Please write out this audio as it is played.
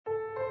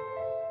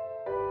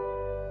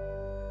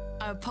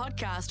a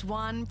Podcast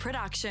One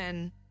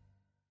production.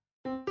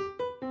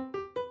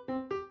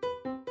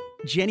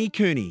 Jenny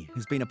Cooney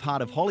has been a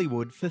part of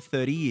Hollywood for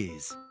 30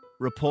 years,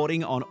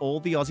 reporting on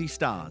all the Aussie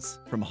stars,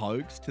 from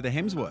Hogs to the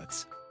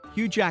Hemsworths,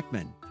 Hugh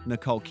Jackman,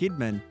 Nicole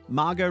Kidman,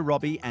 Margot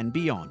Robbie and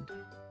beyond.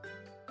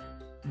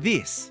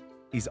 This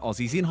is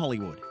Aussies in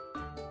Hollywood.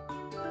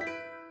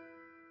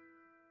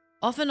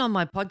 Often on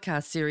my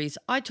podcast series,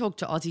 I talk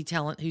to Aussie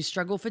talent who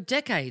struggle for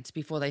decades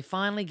before they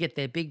finally get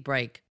their big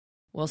break.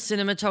 Well,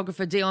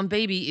 cinematographer Dion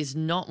Beebe is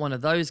not one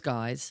of those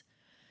guys.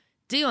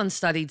 Dion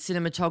studied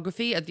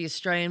cinematography at the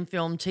Australian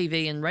Film,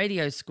 TV and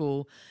Radio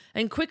School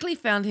and quickly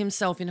found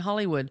himself in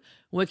Hollywood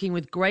working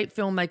with great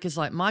filmmakers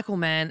like Michael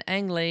Mann,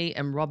 Ang Lee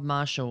and Rob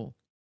Marshall.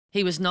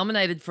 He was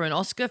nominated for an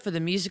Oscar for the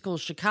musical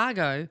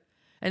Chicago,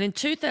 and in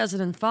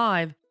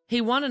 2005,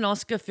 he won an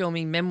Oscar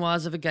filming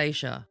Memoirs of a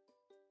Geisha.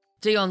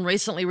 Dion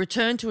recently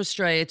returned to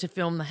Australia to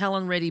film the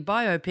Helen Reddy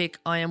biopic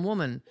I Am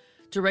Woman,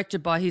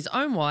 directed by his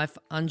own wife,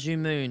 Unjoo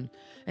Moon,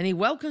 and he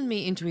welcomed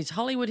me into his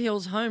Hollywood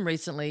Hills home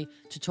recently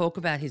to talk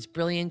about his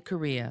brilliant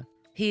career.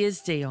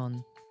 Here's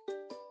Dion.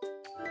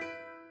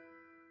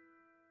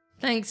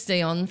 Thanks,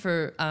 Dion,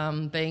 for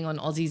being on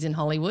Aussies in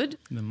Hollywood.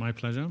 My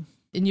pleasure.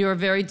 And you're a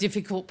very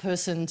difficult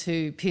person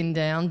to pin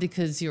down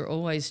because you're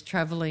always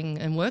travelling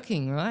and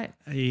working, right?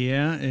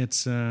 Yeah,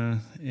 it's. I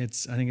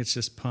think it's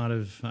just part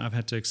of. I've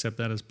had to accept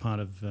that as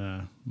part of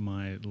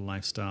my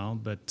lifestyle.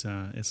 But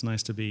it's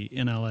nice to be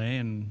in LA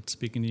and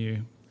speaking to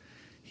you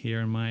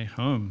here in my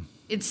home.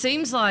 It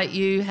seems like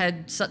you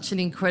had such an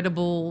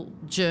incredible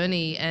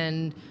journey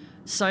and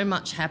so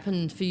much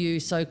happened for you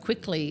so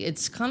quickly.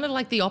 It's kind of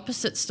like the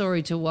opposite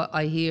story to what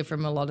I hear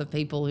from a lot of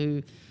people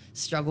who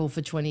struggle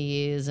for 20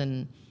 years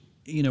and.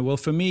 Well,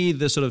 for me,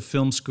 the sort of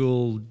film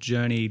school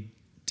journey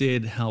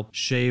did help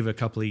shave a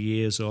couple of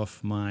years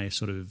off my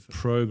sort of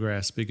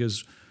progress,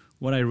 because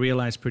what I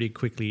realized pretty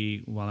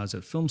quickly while I was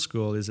at film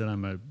school is that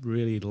I'm a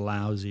really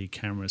lousy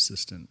camera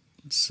assistant.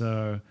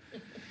 So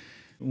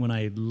when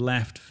I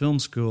left film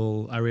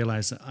school, I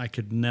realized that I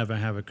could never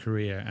have a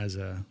career as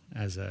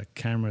a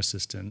camera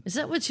assistant. Is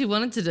that what you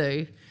wanted to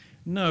do?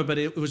 No, but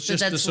it was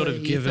just the sort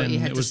of given.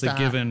 It was the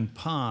given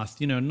path.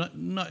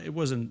 Not it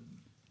wasn't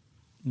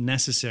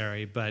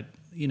necessary, but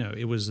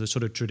it was the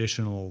sort of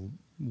traditional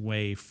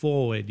way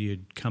forward.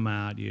 You'd come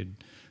out,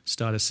 you'd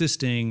start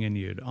assisting, and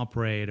you'd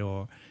operate,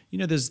 or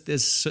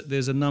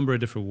there's a number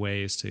of different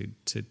ways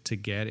to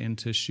get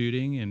into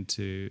shooting,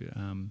 into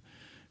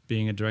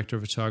being a director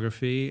of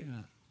photography.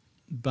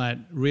 But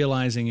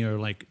realizing you're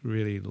like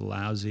really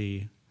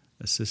lousy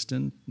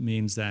assistant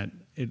means that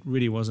it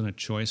really wasn't a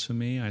choice for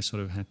me.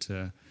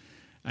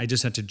 I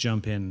just had to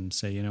jump in and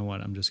say, you know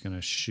what, I'm just going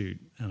to shoot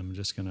and I'm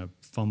just going to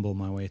fumble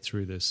my way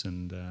through this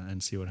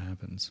and see what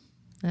happens.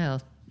 Well,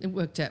 it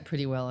worked out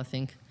pretty well, I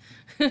think.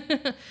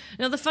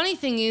 Now, the funny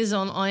thing is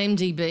on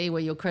IMDb,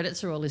 where your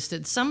credits are all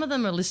listed, some of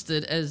them are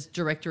listed as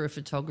director of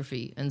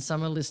photography and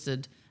some are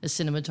listed as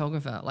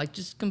cinematographer, like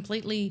just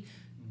completely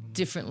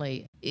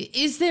differently.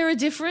 Is there a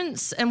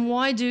difference? And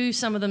why do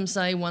some of them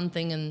say one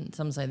thing and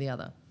some say the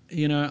other?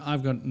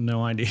 I've got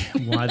no idea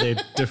why they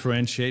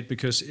differentiate,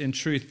 because in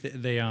truth,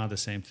 they are the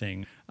same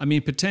thing. I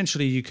mean,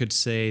 potentially you could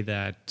say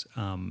that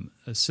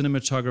a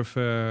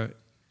cinematographer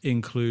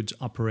includes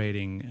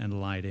operating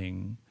and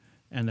lighting,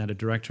 and that a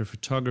director of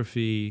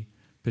photography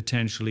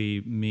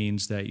potentially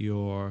means that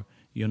you're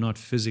not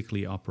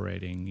physically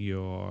operating.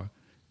 You're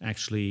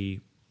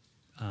actually,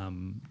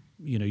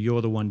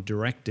 you're the one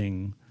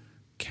directing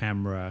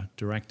camera,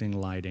 directing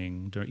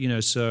lighting,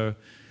 so...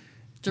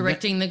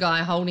 Directing the guy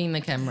holding the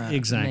camera.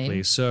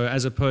 Exactly. So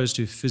as opposed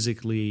to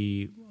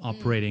physically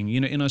operating,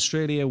 in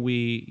Australia,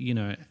 we,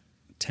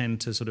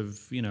 tend to sort of,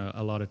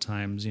 a lot of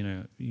times,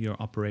 you're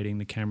operating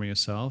the camera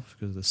yourself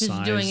because of the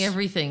size. You're doing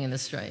everything in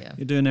Australia.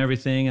 You're doing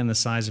everything, and the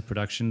size of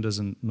production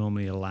doesn't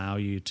normally allow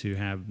you to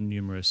have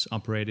numerous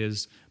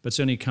operators. But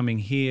certainly coming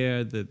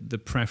here,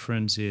 the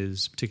preference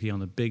is, particularly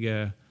on the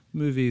bigger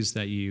movies,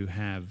 that you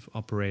have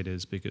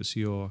operators, because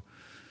your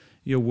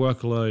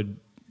workload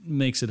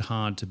makes it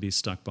hard to be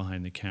stuck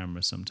behind the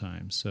camera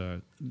sometimes.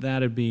 So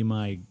that'd be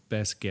my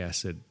best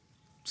guess at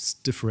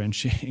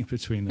differentiating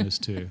between those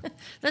two.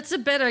 That's a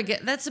better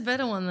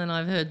one than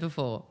I've heard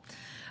before.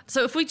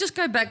 So if we just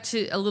go back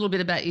to a little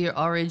bit about your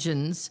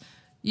origins,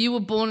 you were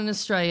born in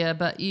Australia,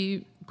 but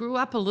you grew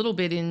up a little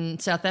bit in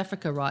South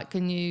Africa, right?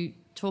 Can you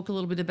talk a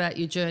little bit about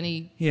your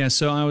journey? Yeah,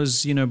 so I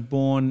was,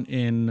 born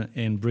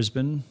in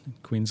Brisbane,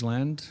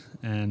 Queensland,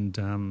 and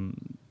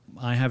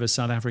I have a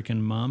South African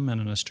mum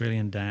and an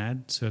Australian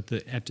dad. So at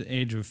the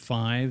age of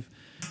 5,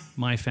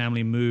 my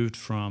family moved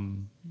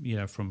from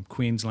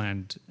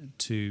Queensland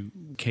to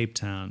Cape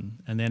Town,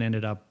 and then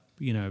ended up,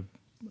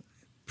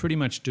 pretty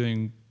much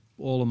doing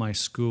all of my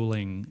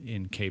schooling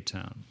in Cape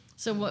Town.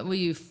 So what were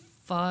you,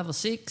 5 or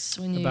 6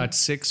 when you? About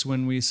 6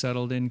 when we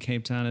settled in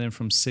Cape Town, and then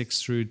from 6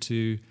 through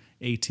to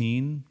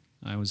 18,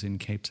 I was in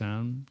Cape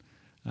Town.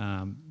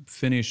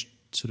 Finished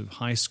sort of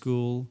high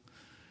school.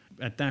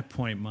 At that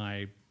point,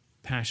 my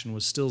passion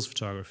was stills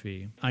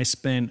photography. I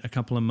spent a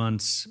couple of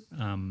months,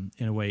 in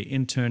a way,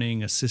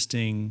 interning,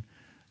 assisting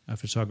a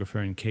photographer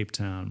in Cape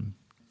Town.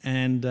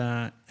 And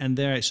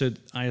there, so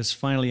I was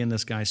finally in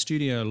this guy's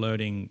studio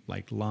loading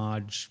like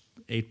large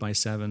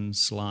 8x7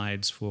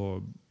 slides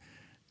for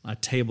a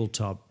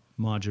tabletop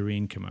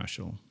margarine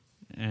commercial.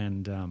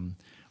 And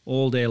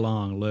all day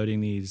long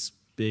loading these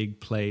big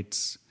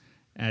plates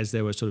as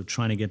they were sort of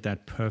trying to get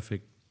that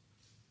perfect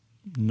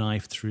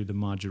knife through the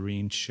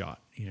margarine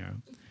shot, you know.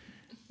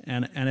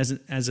 And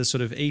as a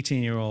sort of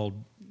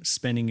 18-year-old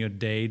spending your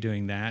day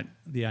doing that,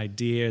 the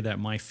idea that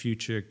my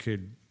future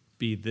could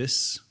be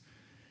this,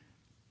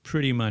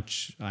 pretty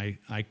much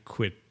I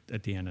quit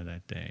at the end of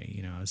that day.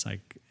 You know, I was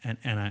like,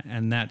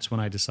 and that's when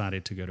I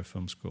decided to go to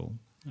film school.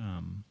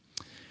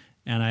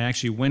 And I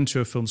actually went to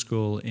a film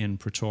school in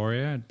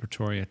Pretoria, at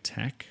Pretoria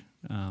Tech,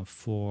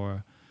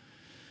 for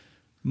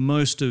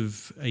most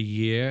of a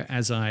year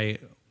as I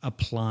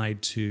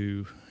applied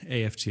to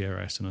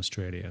AFTRS in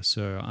Australia.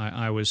 So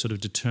I was sort of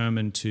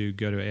determined to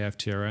go to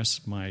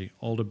AFTRS. My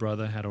older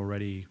brother had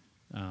already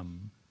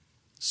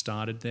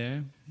started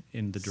there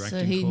in the directing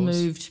course. So he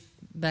moved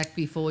back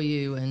before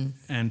you, and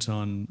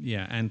Anton,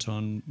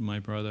 my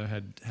brother,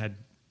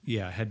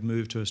 had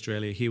moved to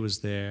Australia. He was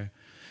there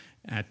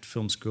at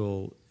film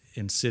school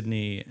in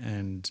Sydney,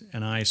 and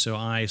I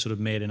sort of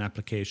made an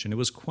application. It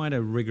was quite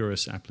a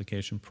rigorous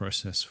application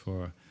process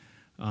for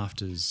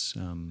AFTRS.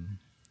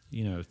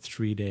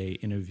 3-day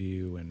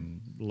interview and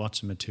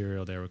lots of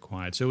material they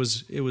required. So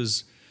it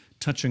was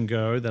touch and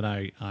go that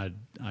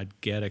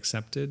I'd get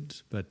accepted,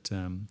 but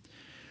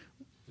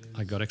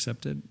I got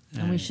accepted.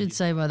 And we should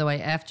say, by the way,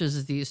 AFTRS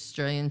is the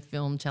Australian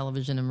Film,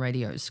 Television and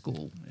Radio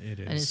School. It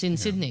is. And it's in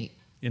Sydney.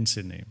 In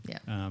Sydney.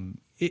 Yeah.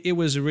 It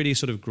was a really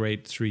sort of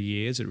great 3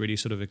 years. It really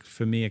sort of,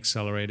 for me,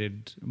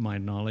 accelerated my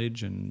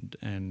knowledge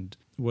and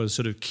was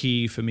sort of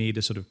key for me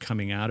to sort of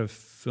coming out of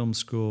film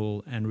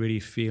school and really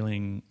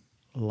feeling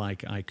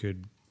like I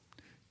could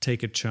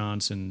take a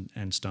chance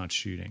and start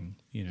shooting,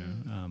 you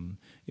know.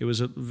 It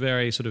was a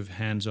very sort of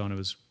hands-on. It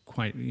was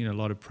quite, you know, a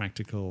lot of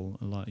practical,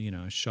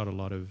 I shot a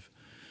lot of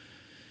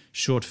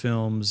short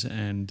films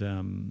and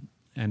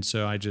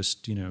so I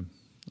just, you know,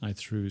 I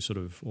threw sort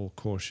of all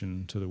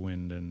caution to the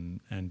wind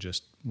and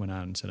just went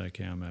out and said,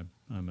 okay, I'm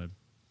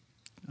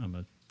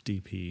a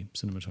DP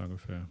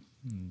cinematographer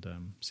and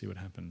see what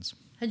happens.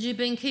 Had you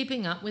been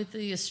keeping up with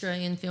the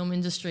Australian film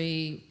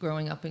industry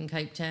growing up in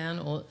Cape Town,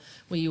 or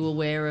were you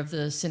aware of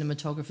the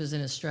cinematographers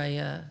in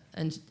Australia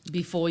and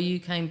before you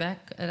came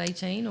back at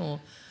 18,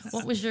 or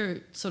what was your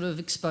sort of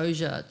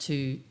exposure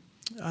to?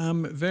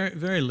 Very,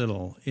 very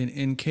little.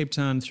 In Cape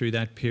Town through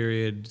that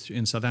period,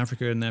 in South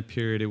Africa in that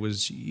period, it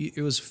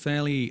was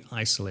fairly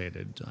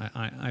isolated.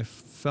 I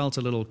felt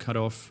a little cut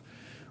off.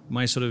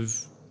 My sort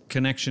of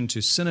connection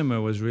to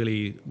cinema was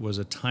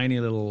a tiny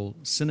little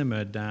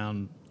cinema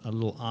a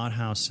little art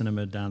house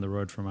cinema down the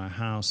road from our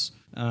house.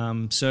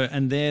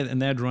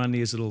 They'd run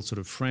these little sort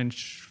of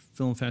French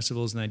film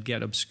festivals, and they'd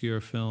get obscure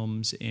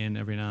films in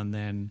every now and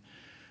then.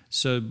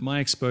 So my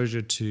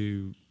exposure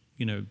to,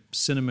 you know,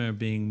 cinema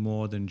being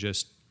more than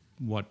just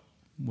what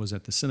was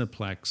at the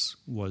Cineplex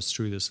was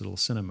through this little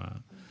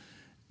cinema,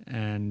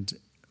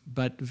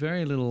 but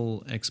very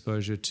little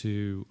exposure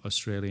to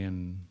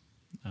Australian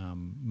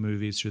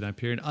movies through that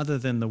period, other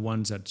than the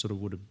ones that sort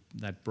of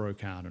that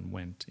broke out and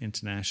went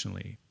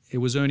internationally. It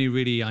was only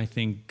really, I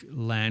think,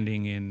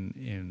 landing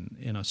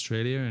in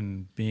Australia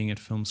and being at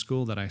film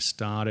school that I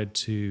started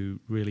to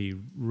really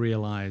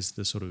realize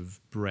the sort of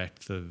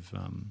breadth of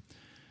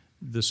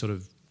the sort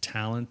of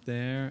talent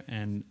there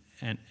and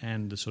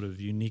the sort of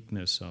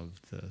uniqueness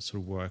of the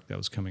sort of work that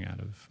was coming out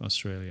of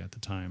Australia at the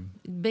time.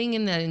 Being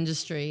in that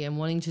industry and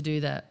wanting to do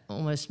that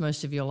almost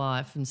most of your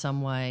life in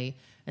some way,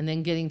 and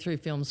then getting through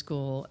film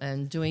school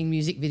and doing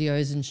music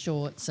videos and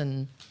shorts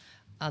and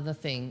other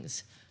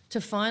things, to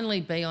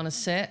finally be on a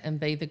set and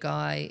be the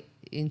guy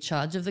in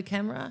charge of the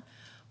camera,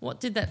 what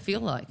did that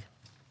feel like?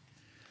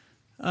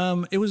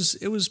 It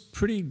was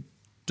pretty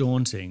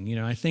daunting. You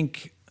know, I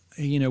think,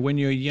 you know, when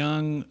you're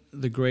young,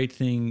 the great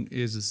thing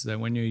is that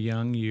when you're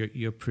young,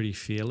 you're pretty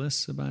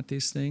fearless about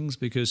these things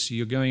because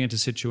you're going into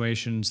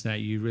situations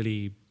that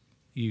you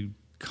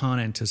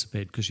can't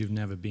anticipate because you've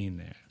never been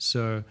there.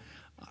 So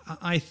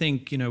I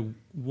think, you know,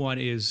 what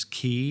is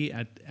key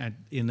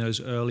in those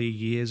early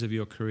years of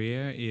your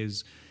career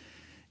is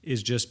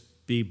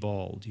just be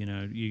bold. You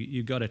know,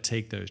 you got to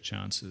take those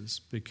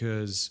chances,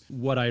 because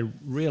what I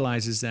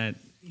realize is that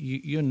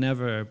you're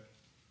never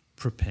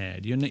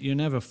prepared. You're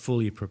never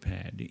fully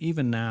prepared.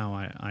 Even now,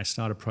 I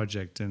start a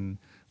project, and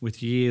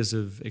with years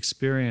of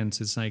experience,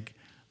 it's like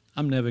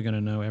I'm never going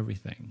to know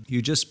everything.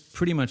 You just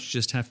pretty much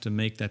just have to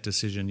make that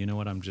decision. You know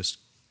what? I'm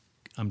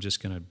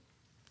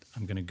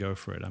going to go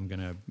for it. I'm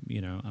going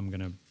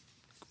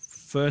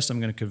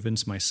to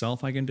convince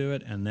myself I can do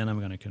it, and then I'm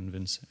going to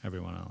convince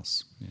everyone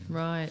else. Yeah.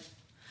 Right.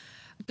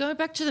 Go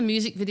back to the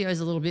music videos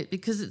a little bit,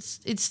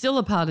 because it's still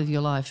a part of your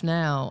life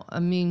now.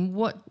 I mean,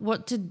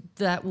 what did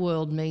that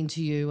world mean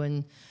to you?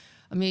 And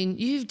I mean,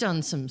 you've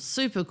done some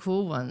super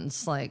cool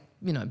ones like,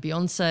 you know,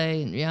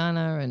 Beyonce and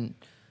Rihanna and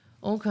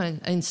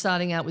And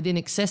starting out with In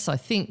Excess, I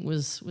think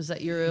was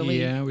that your early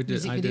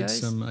music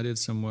videos? I did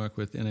some work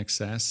with In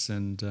Excess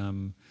and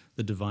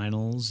the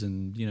Divinals,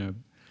 and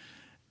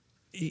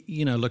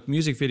look,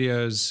 music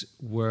videos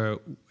were,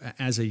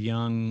 as a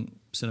young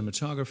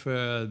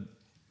cinematographer,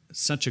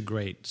 such a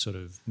great sort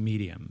of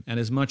medium. And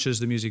as much as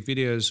the music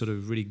videos sort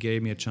of really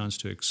gave me a chance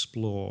to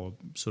explore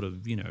sort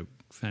of,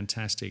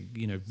 fantastic,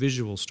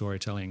 visual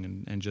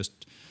storytelling and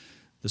just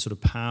the sort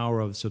of power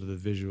of sort of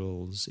the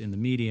visuals in the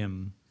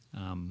medium,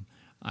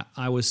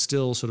 I was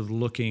still sort of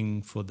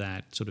looking for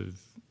that sort of,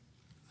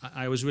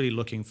 I was really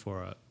looking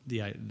for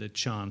the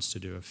chance to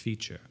do a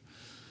feature.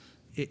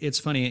 It's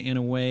funny, in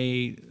a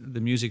way,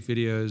 the music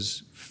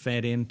videos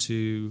fed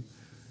into,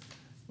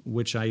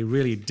 which I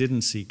really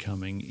didn't see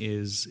coming,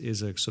 is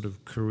a sort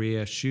of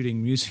career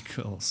shooting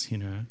musicals,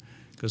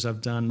 because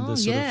I've done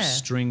this sort of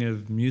string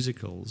of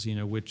musicals,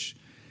 which,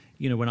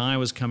 when I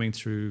was coming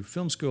through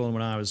film school and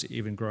when I was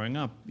even growing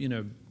up,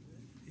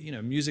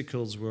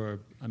 musicals were,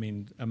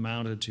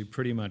 amounted to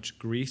pretty much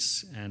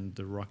Grease and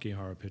the Rocky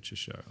Horror Picture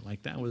Show.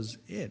 Like, that was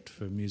it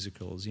for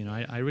musicals.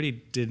 I really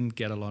didn't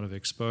get a lot of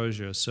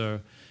exposure.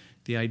 So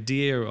the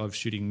idea of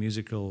shooting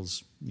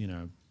musicals,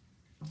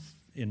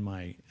 in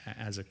my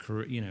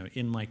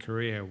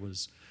career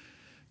was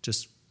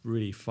just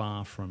really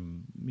far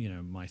from,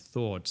 my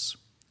thoughts.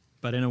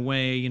 But in a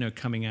way,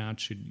 coming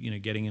out,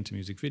 getting into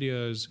music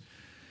videos,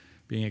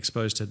 being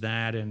exposed to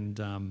that, and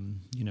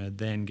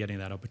then getting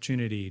that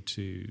opportunity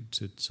to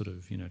sort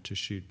of to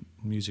shoot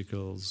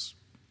musicals,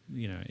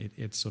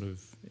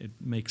 it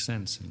makes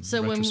sense.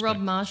 So when Rob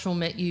Marshall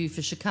met you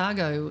for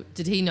Chicago,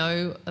 did he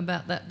know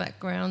about that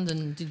background,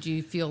 and did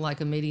you feel like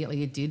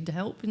immediately it did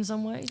help in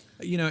some way?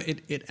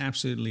 It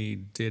absolutely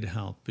did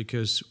help,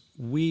 because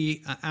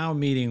our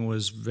meeting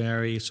was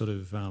very sort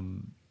of.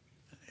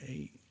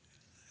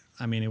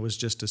 It was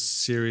just a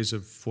series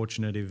of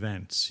fortunate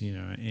events,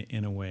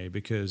 in a way,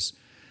 because,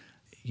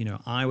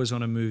 I was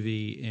on a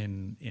movie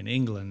in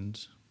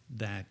England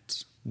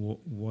that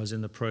was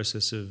in the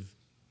process of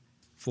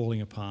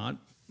falling apart.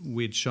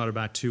 We'd shot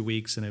about 2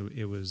 weeks, and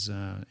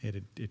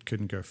it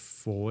couldn't go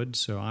forward.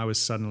 So I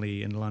was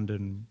suddenly in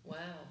London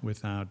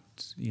without,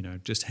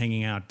 just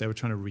hanging out. They were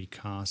trying to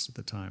recast at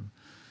the time.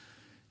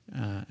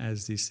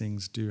 As these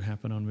things do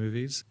happen on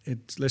movies.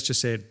 Let's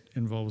just say it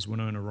involves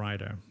Winona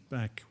Ryder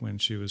back when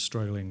she was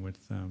struggling with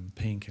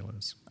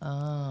painkillers.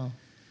 Oh.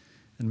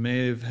 And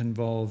may have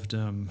involved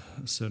a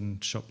certain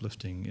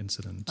shoplifting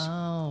incident.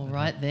 Oh,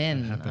 right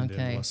then. That happened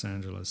in Los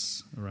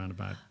Angeles around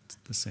about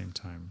the same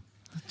time.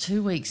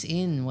 2 weeks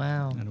in,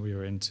 wow. And we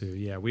were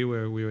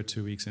we were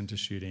 2 weeks into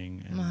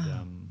shooting,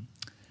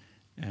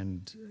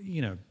 and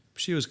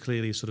she was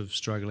clearly sort of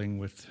struggling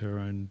with her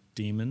own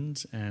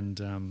demons,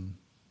 and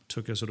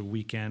took a sort of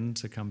weekend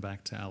to come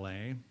back to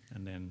LA,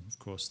 and then of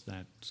course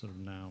that sort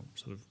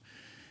of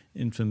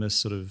infamous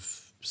sort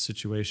of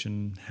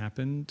situation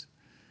happened,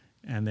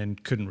 and then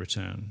couldn't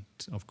return,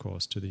 of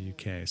course, to the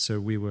UK. So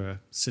we were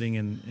sitting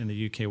in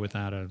the UK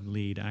without a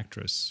lead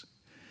actress,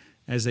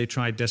 as they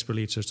tried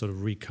desperately to sort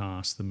of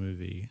recast the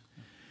movie.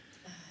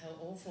 How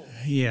awful.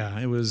 Yeah,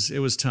 it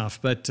was tough.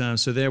 But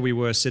so there we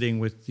were sitting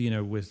with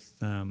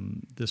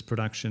this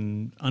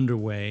production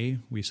underway.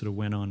 We sort of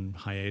went on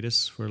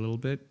hiatus for a little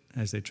bit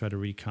as they tried to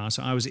recast.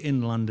 So I was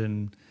in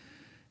London,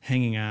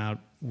 hanging out,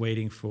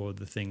 waiting for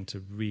the thing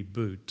to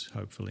reboot,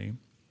 hopefully,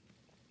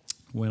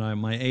 when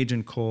my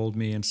agent called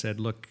me and said,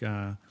 look,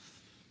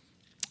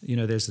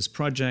 there's this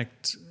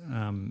project.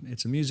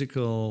 It's a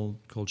musical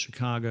called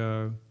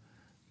Chicago.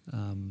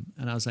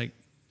 And I was like,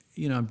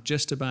 I'm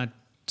just about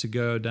to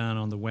go down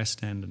on the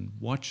West End and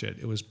watch it.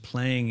 It was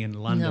playing in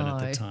London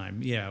at the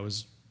time. Yeah, it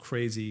was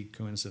crazy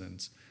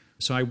coincidence.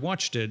 So I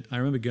watched it. I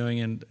remember going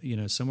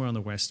in, somewhere on the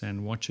West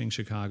End, watching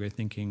Chicago,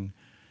 thinking,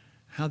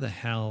 how the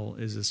hell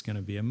is this going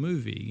to be a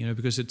movie?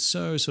 Because it's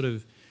so sort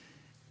of,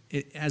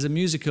 as a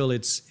musical,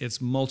 it's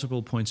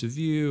multiple points of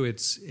view.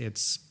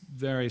 It's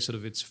very sort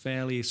of, it's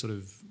fairly sort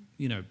of,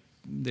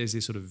 there's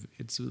this sort of,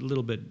 it's a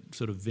little bit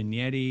sort of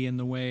vignette-y in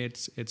the way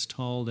it's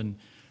told, and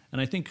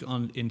I think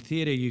in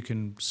theater you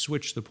can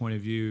switch the point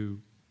of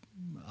view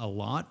a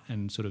lot,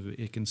 and sort of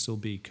it can still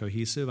be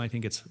cohesive. I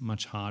think it's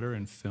much harder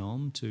in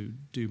film to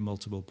do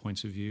multiple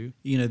points of view.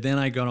 Then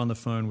I got on the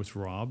phone with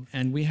Rob,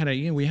 and we had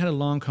a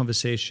long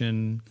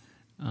conversation.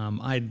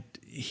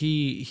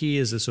 He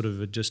is a sort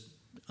of just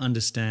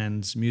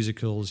understands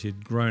musicals.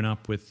 He'd grown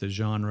up with the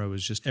genre.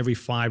 Was just every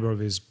fiber of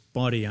his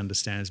body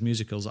understands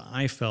musicals.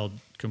 I felt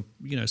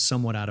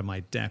somewhat out of my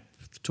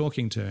depth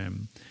talking to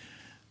him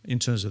in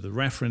terms of the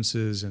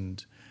references,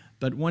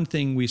 but one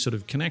thing we sort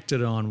of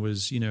connected on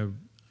was,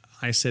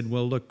 I said,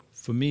 well, look,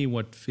 for me,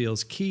 what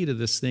feels key to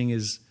this thing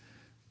is,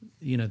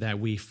 that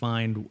we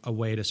find a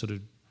way to sort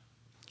of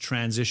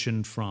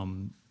transition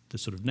from the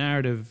sort of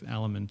narrative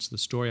elements, the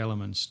story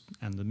elements,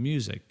 and the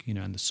music,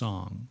 and the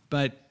song.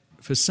 But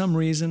for some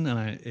reason,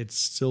 and it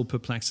still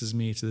perplexes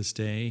me to this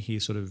day, he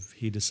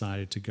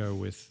decided to go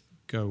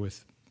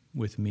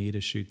with me to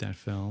shoot that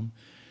film,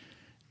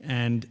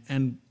 and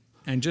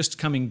just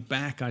coming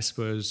back, I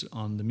suppose,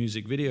 on the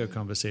music video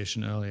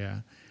conversation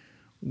earlier,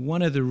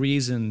 one of the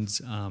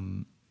reasons,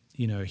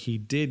 he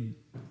did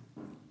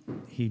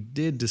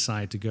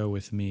decide to go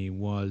with me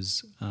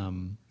was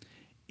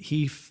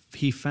he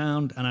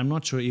found, and I'm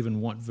not sure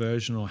even what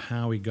version or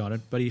how he got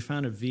it, but he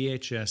found a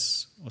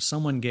VHS, or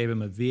someone gave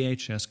him a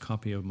VHS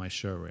copy of my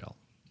showreel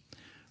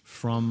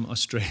from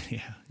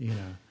Australia,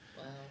 Wow.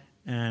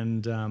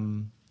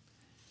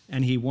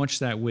 And he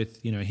watched that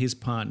with, his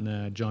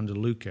partner, John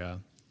DeLuca,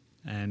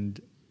 and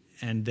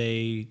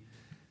they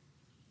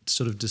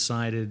sort of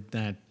decided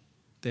that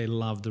they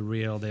loved the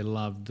reel, they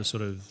loved the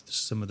sort of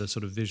some of the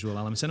sort of visual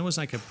elements, and it was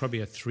like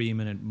probably a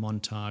 3-minute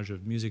montage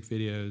of music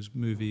videos,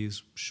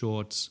 movies,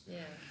 shorts,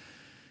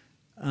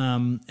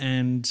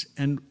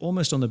 and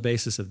almost on the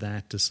basis of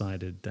that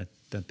decided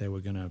that they were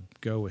going to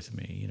go with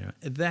me,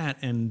 that,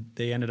 and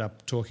they ended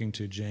up talking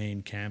to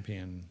Jane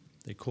Campion.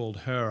 They called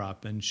her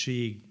up, and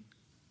she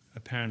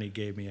apparently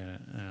gave me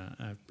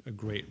a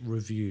great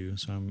review,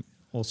 so I'm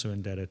also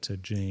indebted to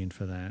Jane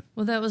for that.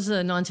 Well, that was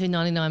the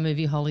 1999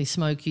 movie Holy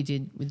Smoke you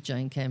did with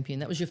Jane Campion.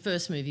 That was your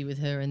first movie with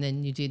her, and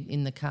then you did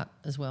In the Cut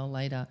as well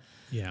later.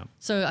 Yeah.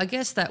 So I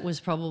guess that was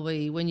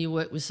probably, when you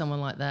worked with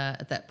someone like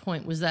that at that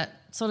point, was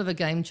that sort of a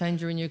game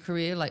changer in your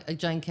career, like a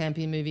Jane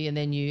Campion movie, and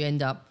then you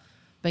end up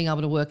being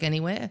able to work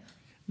anywhere?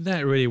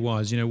 That really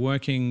was,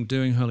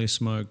 doing Holy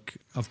Smoke,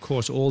 of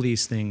course, all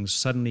these things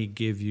suddenly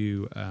give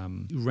you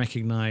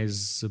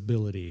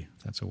recognizability, if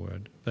that's a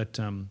word. But,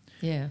 so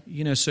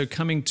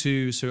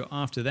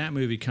after that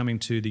movie coming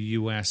to the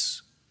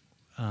US,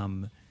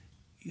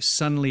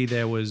 suddenly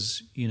there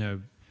was,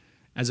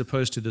 as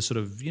opposed to the sort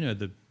of,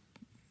 the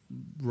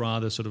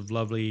rather sort of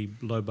lovely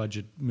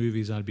low-budget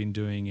movies I'd been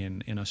doing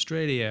in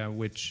Australia,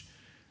 which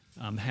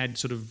had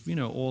sort of,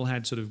 all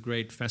had sort of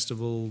great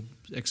festival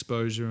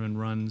exposure and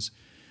runs.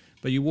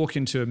 But you walk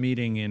into a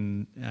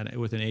meeting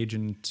with an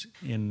agent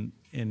in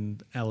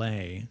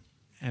LA,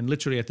 and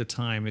literally at the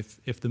time,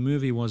 if the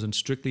movie wasn't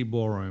Strictly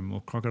Ballroom or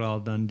Crocodile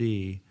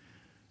Dundee,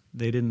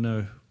 they didn't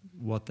know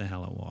what the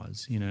hell it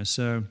was.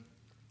 So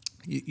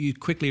you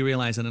quickly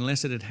realize that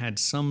unless it had had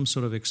some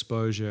sort of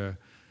exposure,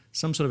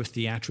 some sort of a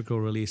theatrical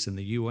release in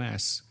the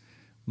US,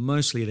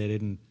 mostly they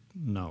didn't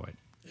know it,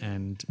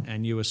 and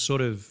you were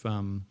sort of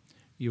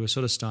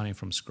starting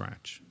from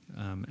scratch,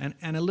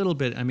 and a little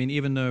bit. I mean,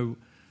 even though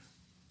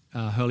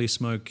Holy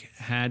Smoke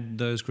had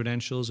those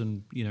credentials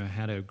and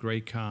had a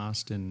great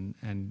cast and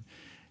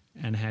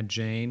had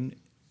Jane,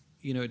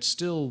 it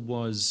still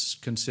was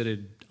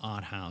considered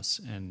art house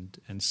and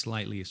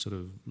slightly sort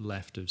of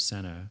left of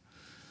center.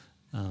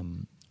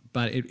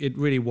 But it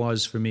really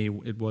was, for me,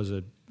 it was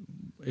a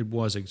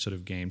sort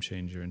of game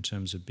changer in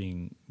terms of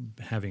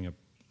having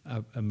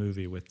a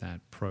movie with that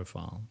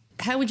profile.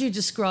 How would you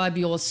describe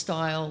your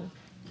style,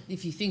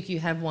 if you think you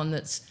have one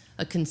that's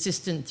a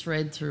consistent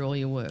thread through all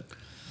your work?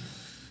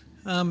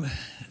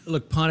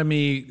 Look, part of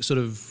me sort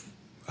of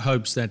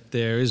hopes that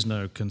there is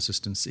no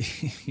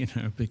consistency,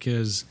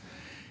 because,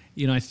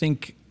 I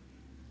think,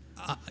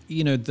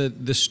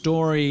 the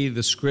story,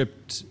 the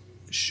script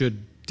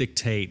should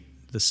dictate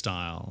the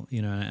style,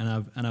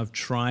 and I've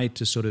tried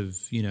to sort of,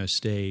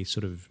 stay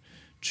sort of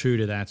true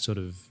to that sort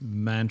of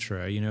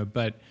mantra,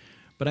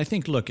 but I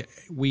think, look,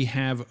 we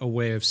have a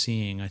way of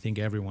seeing. I think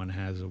everyone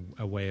has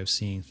a way of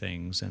seeing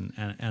things, and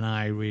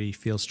I really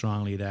feel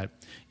strongly that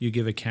you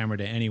give a camera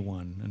to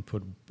anyone and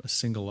put a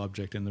single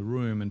object in the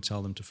room and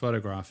tell them to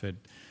photograph it,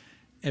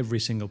 every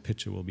single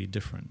picture will be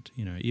different.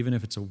 Even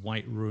if it's a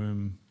white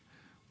room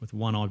with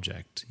one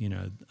object,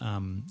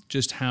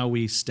 just how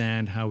we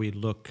stand, how we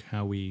look,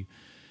 how we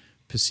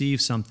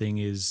perceive something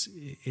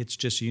it's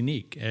just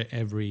unique.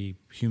 Every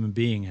human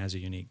being has a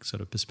unique sort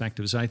of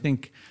perspective. So I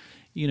think,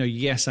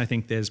 yes, I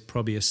think there's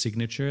probably a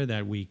signature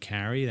that we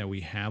carry, that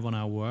we have on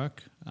our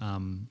work,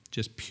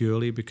 just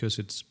purely because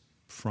it's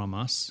from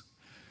us.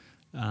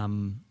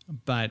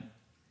 But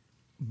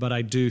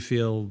I do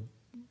feel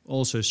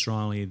also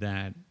strongly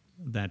that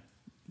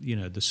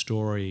the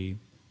story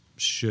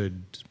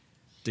should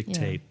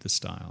dictate the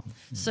style.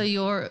 So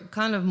you're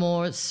kind of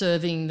more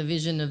serving the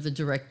vision of the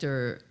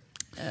director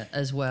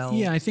as well.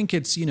 Yeah, I think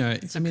it's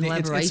it's a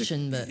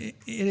collaboration, but it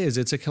is.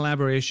 It's a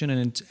collaboration,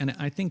 and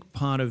I think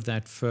part of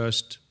the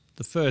first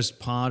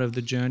part of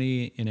the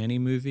journey in any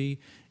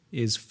movie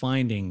is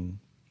finding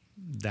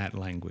that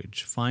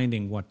language,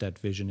 finding what that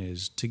vision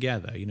is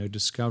together.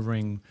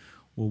 Discovering,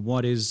 well,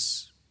 what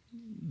is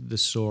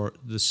this sort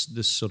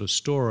of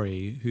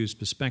story? Whose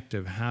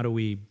perspective? How do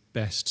we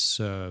best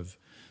serve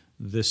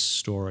this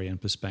story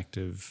and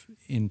perspective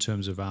in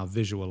terms of our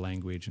visual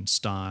language and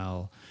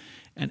style?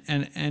 And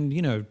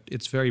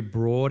it's very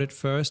broad at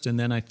first, and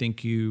then I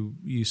think you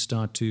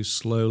start to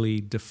slowly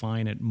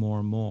define it more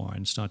and more,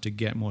 and start to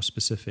get more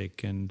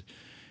specific and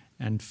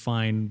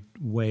find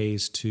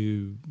ways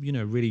to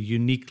really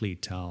uniquely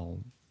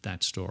tell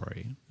that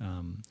story.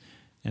 And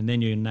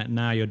then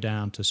now you're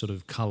down to sort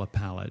of color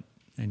palette,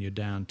 and you're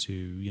down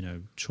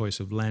to choice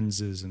of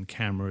lenses and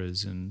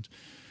cameras and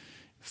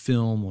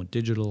film or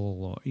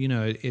digital, or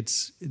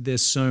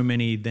there's so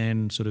many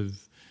then sort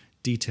of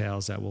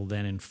details that will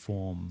then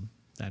inform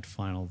that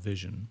final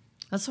vision.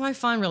 That's what I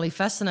find really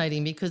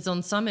fascinating, because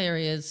on some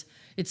areas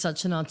it's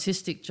such an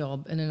artistic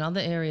job, and in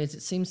other areas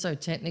it seems so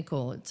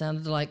technical. It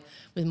sounded like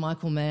with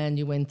Michael Mann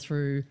you went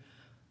through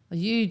a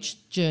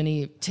huge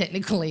journey,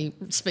 technically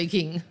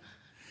speaking.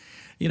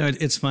 You know,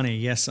 it's funny.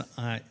 Yes,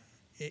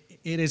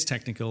 it is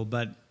technical,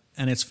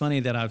 and it's funny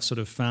that I've sort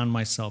of found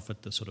myself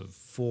at the sort of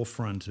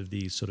forefront of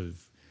these sort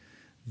of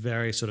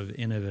very sort of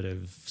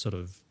innovative sort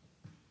of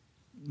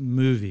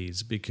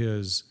movies,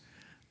 because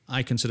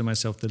I consider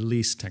myself the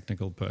least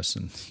technical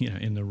person, you know,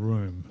 in the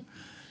room.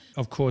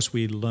 Of course,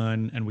 we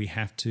learn, and we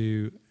have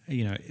to,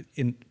 you know,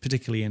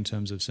 particularly in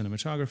terms of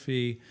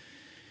cinematography,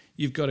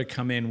 you've got to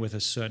come in with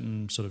a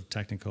certain sort of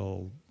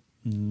technical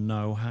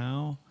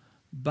know-how.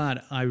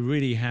 But I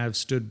really have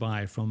stood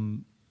by,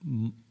 from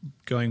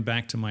going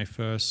back to my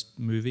first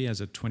movie as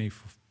a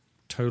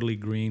totally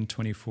green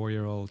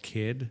 24-year-old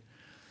kid.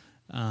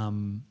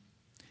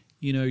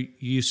 You know,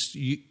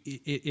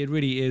 it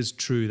really is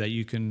true that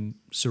you can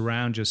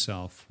surround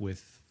yourself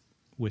with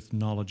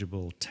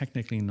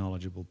technically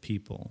knowledgeable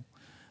people.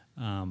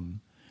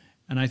 And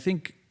I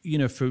think, you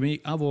know, for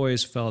me, I've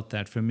always felt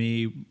that for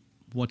me,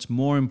 what's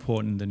more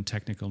important than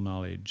technical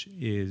knowledge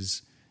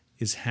is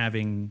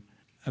having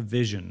a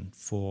vision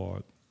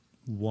for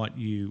what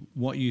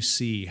you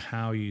see,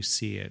 how you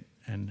see it,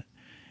 and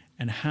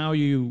how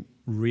you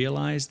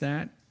realize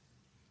that.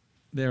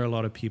 There are a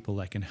lot of people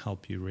that can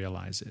help you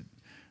realize it.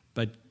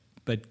 But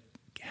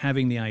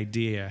having the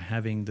idea,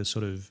 having the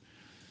sort of,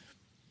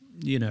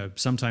 you know,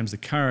 sometimes the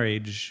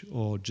courage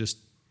or just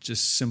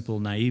simple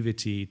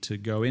naivety to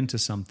go into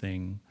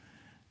something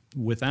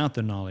without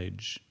the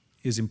knowledge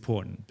is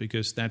important,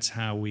 because that's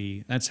how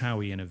we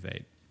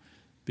innovate.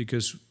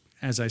 Because,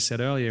 as I said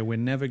earlier, we're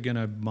never going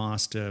to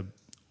master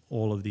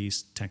all of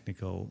these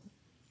technical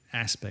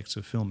aspects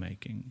of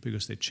filmmaking,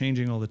 because they're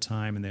changing all the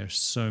time, and there's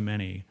so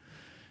many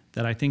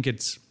that I think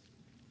it's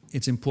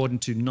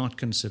important to not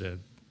consider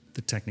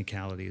the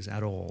technicalities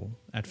at all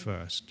at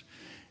first,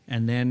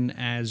 and then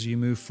as you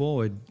move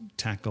forward,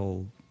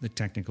 tackle the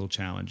technical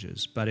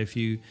challenges. But if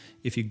you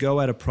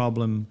go at a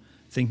problem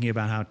thinking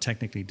about how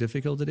technically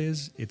difficult it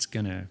is, it's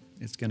gonna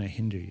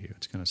hinder you.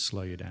 It's gonna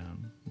slow you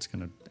down.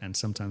 And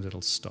sometimes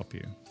it'll stop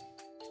you.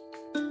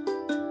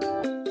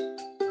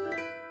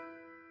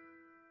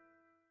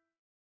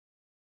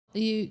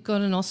 You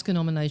got an Oscar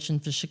nomination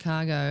for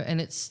Chicago,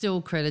 and it's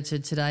still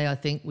credited today, I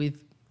think,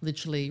 with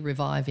literally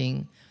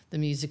reviving the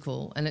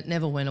musical, and it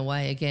never went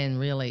away again,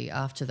 really,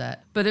 after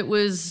that. But it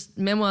was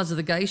Memoirs of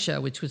the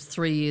Geisha, which was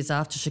 3 years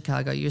after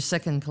Chicago, your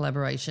second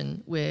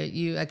collaboration, where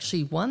you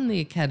actually won the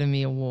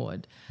Academy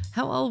Award.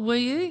 How old were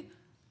you?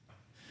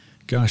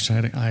 Gosh,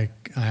 I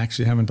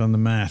actually haven't done the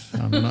math.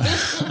 I'm not,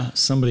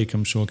 somebody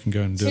I'm sure can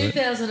go and do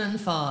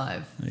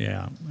 2005. it.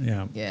 2005.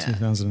 Yeah.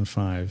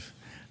 2005.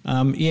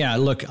 Yeah,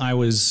 look, I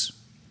was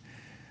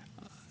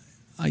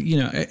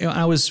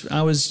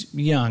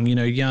young,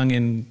 young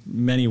in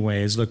many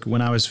ways. Look,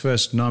 when I was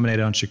first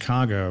nominated on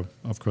Chicago,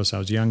 of course, I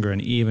was younger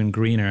and even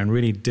greener, and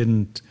really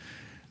didn't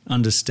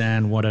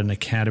understand what an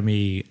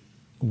Academy,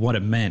 what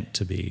it meant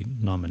to be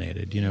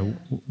nominated. You know,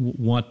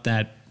 what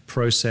that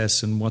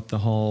process and what the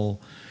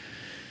whole,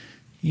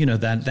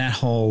 that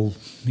whole,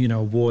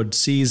 award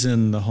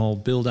season, the whole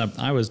build-up.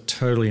 I was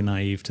totally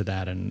naive to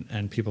that,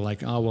 and people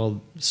like, oh,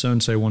 well,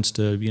 so-and-so wants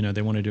to,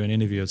 they want to do an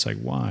interview. It's like,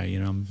 why?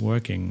 I'm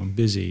working, I'm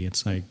busy.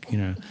 It's like,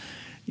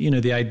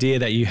 the idea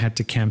that you had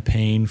to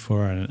campaign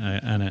for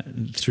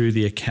through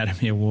the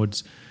Academy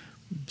Awards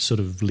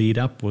sort of lead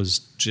up was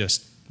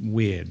just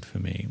weird for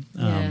me.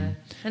 Yeah,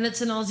 and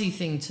it's an Aussie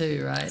thing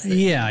too, right?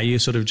 Yeah, you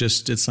sort of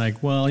just, it's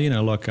like, well,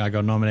 look, I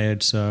got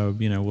nominated, so,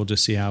 we'll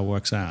just see how it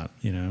works out,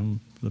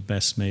 the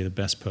best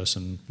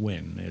person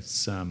win.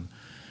 It's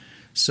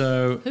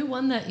so. Who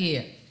won that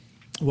year?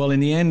 Well, in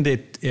the end,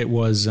 it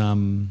was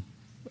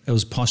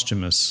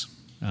posthumous.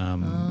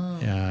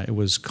 It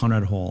was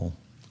Conrad Hall.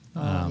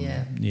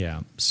 Yeah.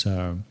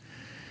 So.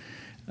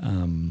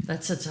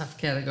 That's a tough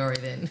category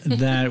then.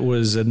 That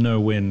was a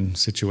no-win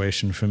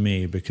situation for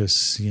me,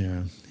 because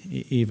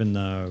even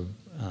though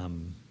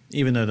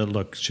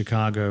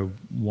Chicago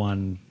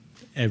won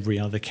every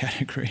other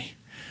category.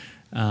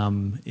 I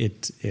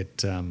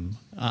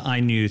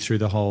knew through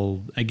the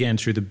whole, again,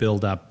 through the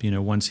build-up,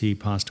 once he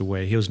passed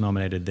away, he was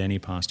nominated, then he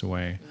passed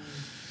away,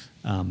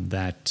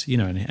 that,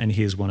 and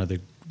he is one of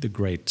the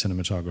great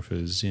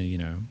cinematographers,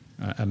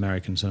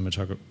 American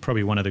cinematographer,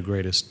 probably one of the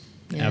greatest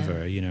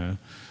ever,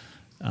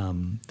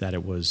 that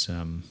it was,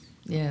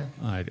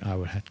 I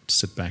would have to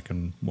sit back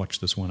and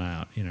watch this one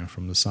out,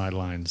 from the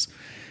sidelines.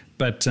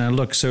 But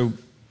look, so,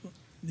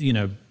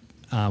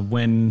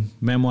 when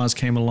Memoirs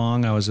came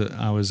along, I was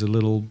a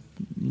little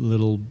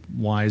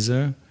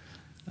wiser.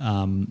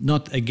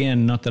 Not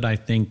that I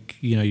think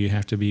you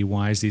have to be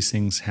wise. These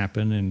things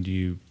happen, and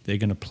they're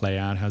going to play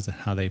out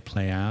how they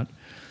play out.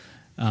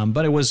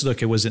 But it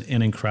was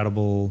an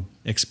incredible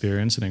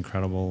experience, an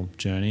incredible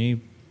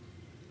journey,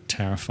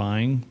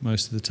 terrifying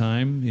most of the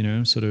time.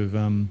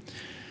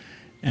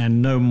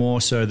 And no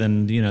more so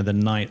than the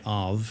night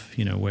of,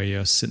 where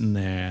you're sitting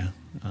there,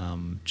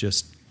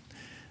 just.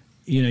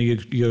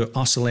 you're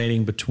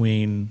oscillating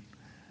between,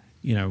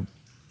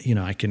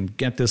 I can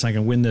get this, I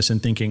can win this,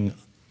 and thinking,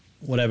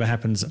 whatever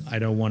happens, I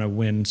don't want to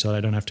win, so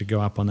I don't have to go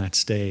up on that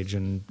stage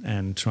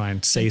and try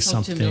and say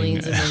something. To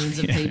millions and millions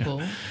of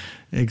people.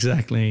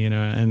 Exactly,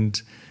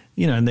 and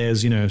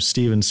there's,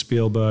 Steven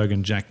Spielberg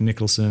and Jack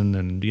Nicholson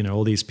and,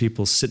 all these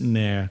people sitting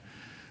there,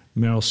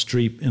 Meryl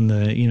Streep in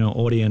the,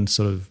 audience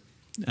sort of.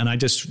 And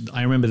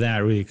I remember that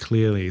really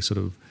clearly, sort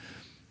of,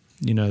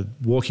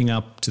 walking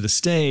up to the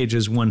stage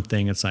is one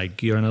thing. It's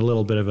like you're in a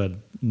little bit of a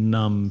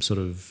numb sort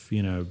of,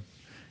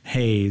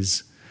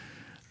 haze,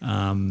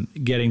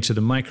 getting to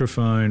the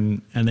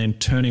microphone and then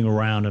turning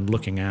around and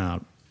looking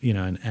out,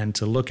 and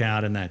to look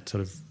out in that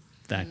sort of,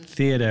 that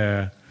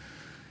theater,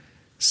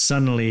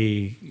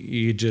 suddenly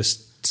you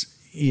just,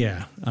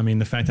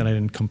 the fact that I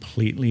didn't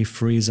completely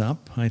freeze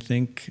up, I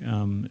think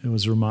it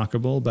was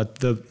remarkable. But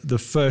the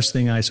first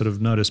thing I sort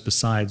of noticed,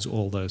 besides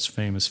all those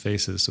famous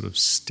faces sort of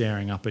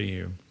staring up at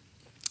you,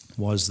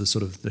 was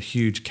the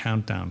huge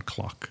countdown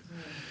clock,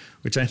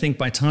 which I think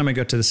by the time I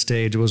got to the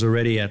stage was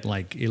already at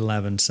like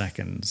 11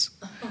 seconds.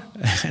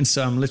 And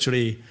so I'm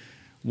literally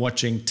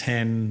watching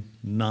 10,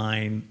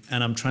 9,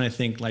 and I'm trying to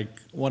think, like,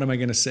 what am I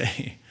going to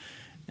say?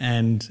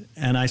 And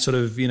I sort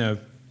of,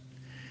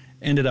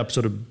 ended up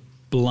sort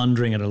of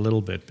blundering it a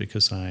little bit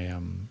because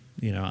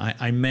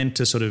I meant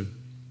to sort of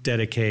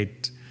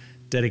dedicate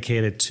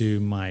it to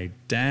my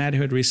dad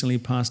who had recently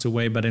passed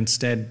away, but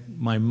instead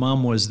my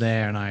mum was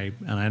there, and I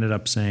ended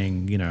up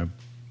saying,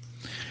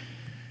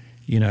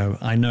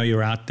 I know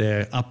you're up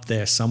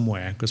there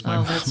somewhere, because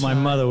my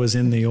mother was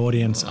in the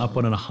audience up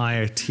on a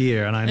higher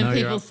tier, and I know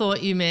people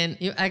thought you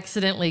meant you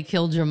accidentally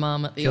killed your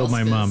mum at the Oscars. Killed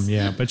my mum,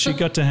 yeah, but she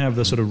got to have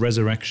the sort of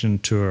resurrection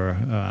tour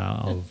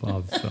of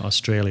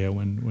Australia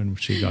when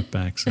she got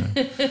back. So,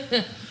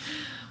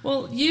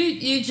 well,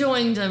 you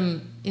joined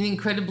an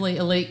incredibly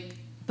elite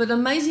but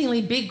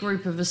amazingly big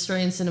group of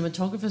Australian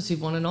cinematographers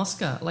who've won an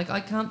Oscar. Like, I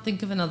can't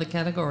think of another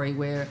category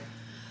where,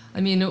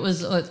 it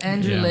was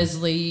Andrew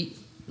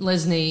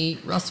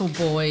Lesney, Russell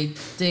Boyd,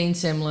 Dean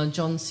Semler,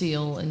 John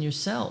Seal, and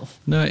yourself.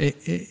 No,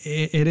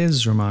 it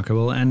is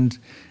remarkable, and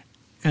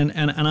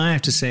I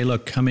have to say,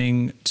 look,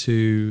 coming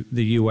to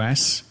the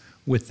US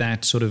with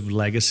that sort of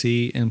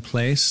legacy in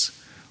place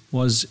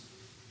was,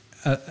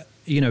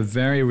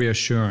 very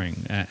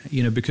reassuring.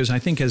 Because I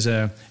think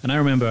and I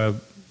remember,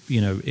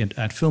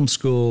 at film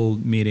school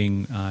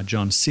meeting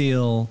John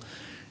Seal,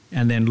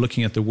 and then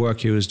looking at the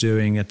work he was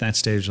doing at that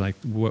stage, like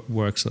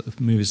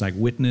movies like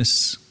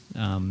Witness.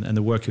 And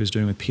the work he was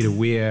doing with Peter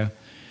Weir,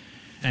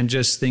 and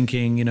just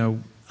thinking,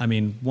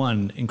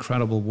 one,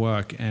 incredible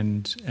work,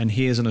 and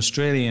here's an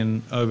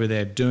Australian over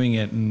there doing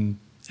it, and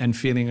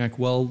feeling like,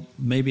 well,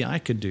 maybe I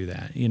could do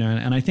that,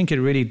 and I think it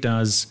really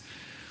does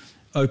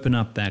open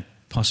up that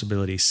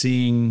possibility,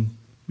 seeing,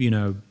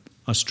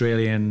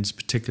 Australians,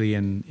 particularly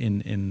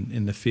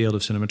in the field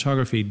of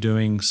cinematography,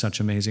 doing such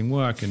amazing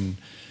work, and,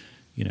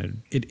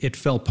 it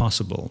felt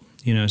possible,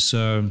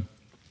 so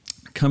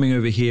coming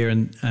over here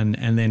and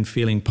then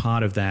feeling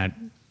part of that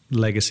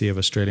legacy of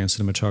Australian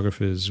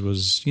cinematographers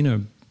was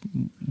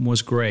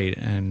great,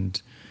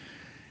 and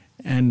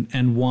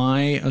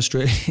why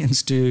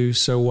Australians do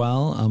so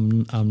well,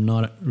 I'm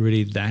not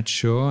really that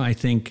sure. I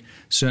think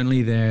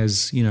certainly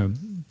there's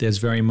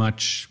very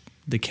much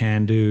the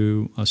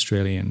can-do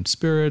Australian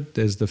spirit.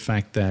 There's the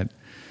fact that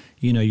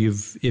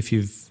if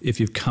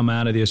you've come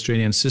out of the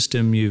Australian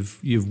system,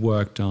 you've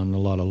worked on a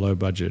lot of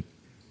low-budget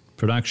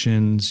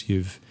productions.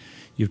 You've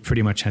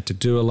pretty much had to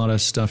do a lot of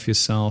stuff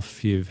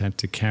yourself. You've had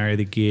to carry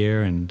the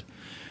gear and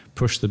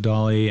push the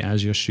dolly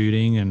as you're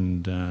shooting,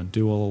 and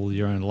do all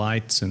your own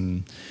lights,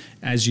 and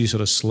as you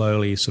sort of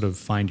slowly sort of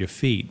find your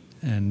feet.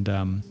 And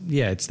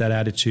it's that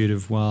attitude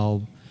of,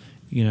 well,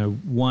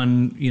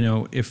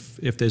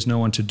 if there's no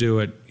one to do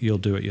it, you'll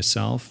do it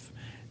yourself.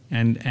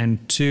 And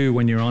two,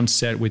 when you're on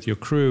set with your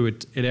crew,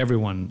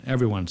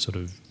 everyone sort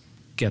of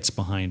gets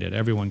behind it.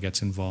 Everyone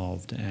gets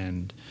involved,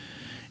 and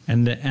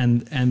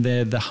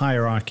the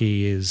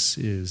hierarchy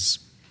is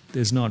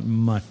there's not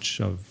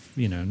much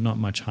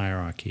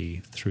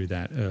hierarchy through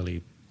that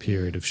early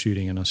period of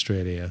shooting in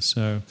Australia.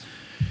 So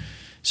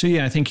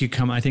yeah, I think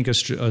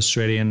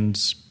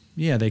Australians,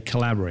 they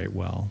collaborate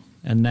well,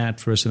 and that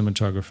for a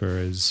cinematographer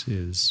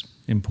is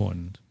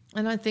important.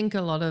 And I think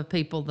a lot of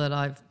people that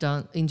I've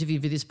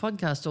interviewed for this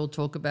podcast all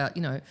talk about,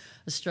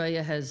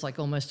 Australia has like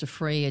almost a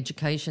free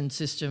education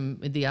system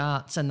with the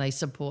arts, and they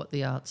support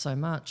the arts so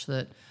much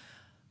that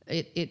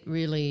it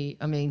really,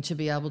 to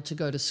be able to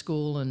go to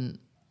school and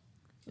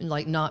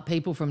like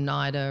people from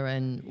NIDA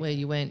and where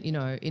you went,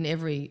 in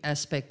every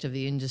aspect of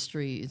the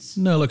industry.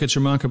 Look, it's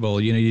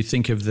remarkable. You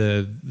think of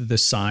the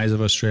size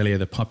of Australia,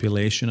 the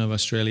population of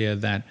Australia,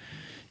 that,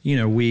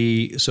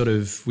 we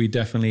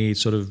definitely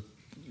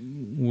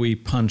we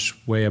punch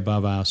way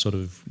above our sort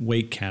of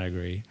weight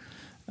category.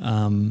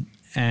 And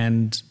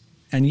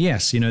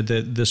yes,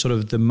 the sort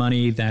of the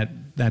money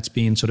that's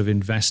being sort of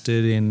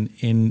invested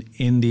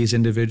in these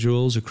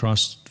individuals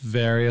across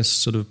various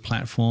sort of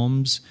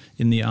platforms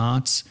in the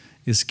arts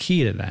is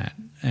key to that.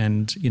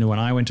 And, when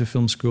I went to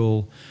film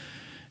school,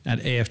 at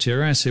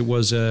AFTRS, it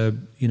was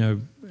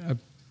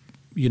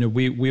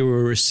we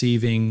were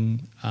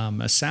receiving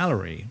a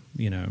salary,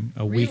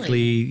 a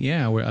weekly,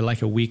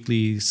 like a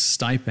weekly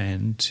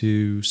stipend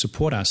to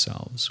support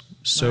ourselves.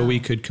 So we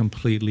could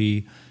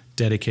completely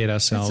dedicate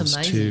ourselves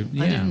to.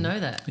 I didn't know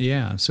that.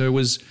 Yeah. So it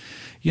was,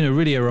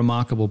 really a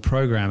remarkable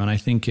program. And I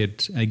think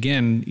it,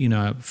 again,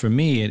 for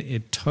me,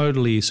 it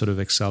totally sort of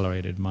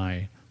accelerated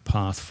my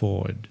path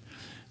forward,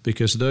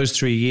 because those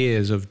 3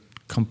 years of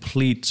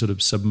complete sort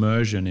of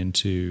submersion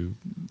into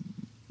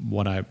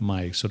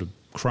my sort of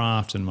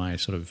craft and my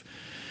sort of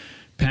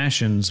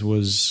passions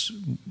was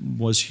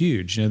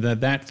huge.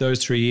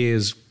 Those 3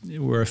 years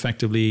were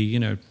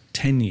effectively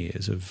 10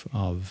 years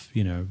of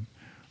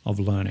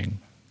learning.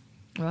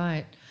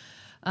 Right.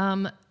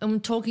 I'm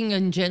talking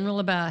in general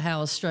about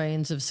how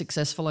Australians are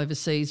successful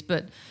overseas,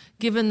 but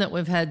given that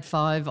we've had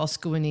 5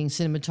 Oscar-winning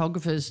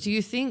cinematographers, do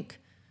you think,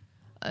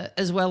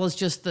 as well as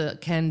just the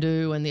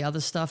can-do and the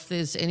other stuff,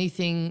 there's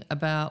anything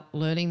about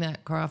learning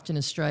that craft in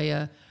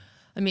Australia?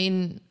 I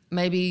mean,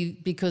 maybe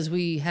because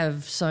we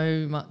have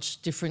so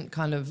much different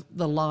kind of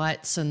the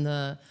lights and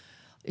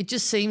it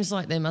just seems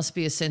like there must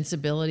be a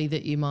sensibility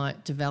that you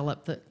might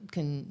develop that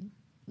can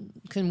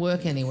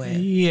work anywhere.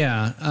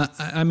 Yeah.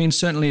 I mean,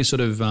 certainly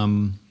sort of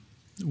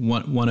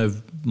one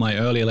of my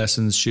earlier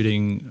lessons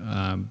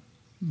shooting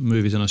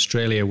movies in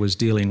Australia was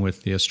dealing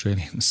with the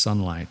Australian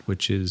sunlight,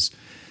 which is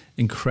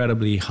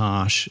incredibly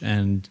harsh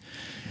and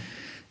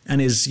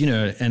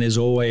is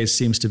always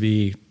seems to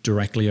be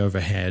directly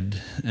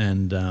overhead,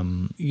 and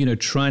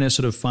trying to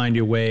sort of find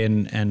your way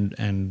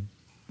and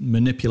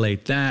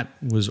manipulate that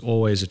was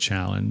always a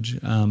challenge.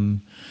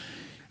 And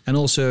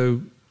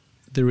also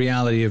the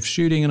reality of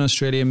shooting in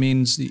Australia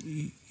means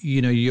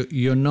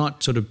you're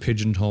not sort of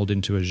pigeonholed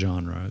into a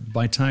genre.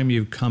 By the time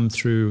you've come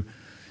through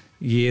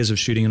years of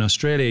shooting in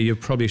Australia,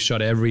 you've probably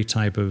shot every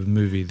type of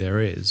movie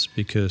there is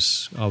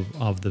because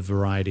of the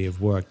variety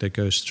of work that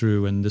goes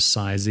through, and the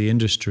size of the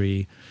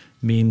industry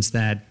means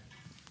that,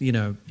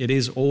 it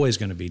is always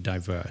going to be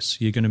diverse.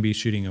 You're going to be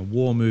shooting a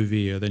war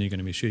movie, or then you're going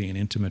to be shooting an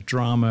intimate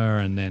drama,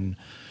 and then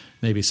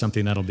maybe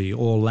something that'll be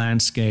all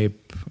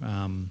landscape,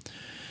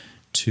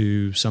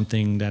 to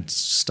something that's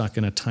stuck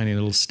in a tiny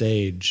little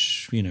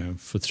stage,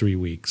 for 3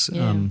 weeks.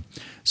 Yeah.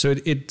 So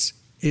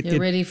you're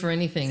ready for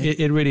anything.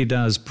 It really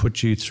does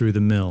put you through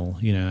the mill,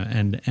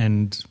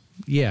 and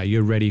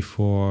you're ready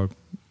for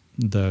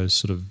those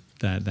sort of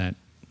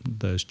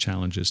those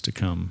challenges to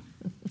come.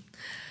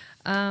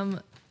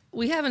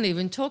 We haven't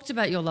even talked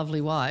about your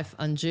lovely wife,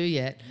 Unjoo,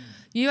 yet.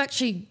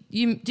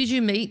 Did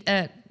you meet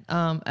at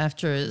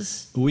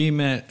AFTRS? We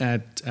met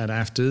at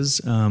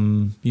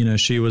AFTRS.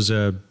 She was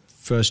a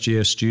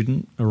first-year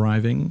student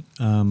arriving.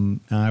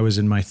 I was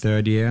in my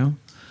third year.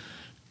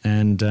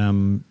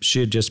 And she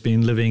had just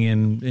been living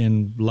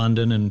in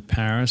London and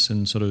Paris,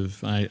 and sort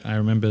of I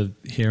remember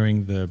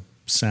hearing the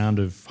sound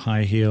of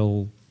high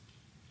heel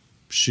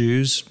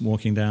shoes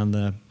walking down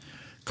the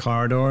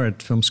corridor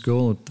at film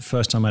school. The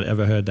first time I'd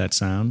ever heard that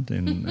sound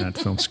at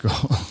film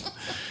school.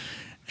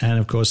 And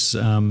of course,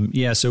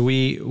 so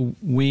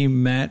we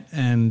met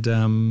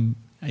and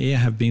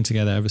have been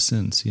together ever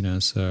since.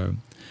 So.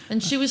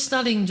 And she was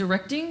studying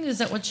directing? Is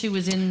that what she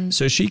was in?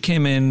 So she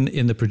came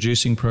in the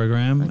producing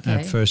program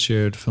at first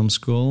year at film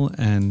school,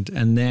 and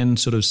then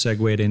sort of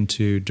segued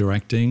into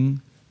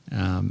directing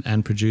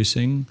and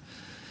producing.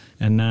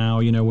 And now,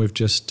 we've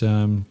just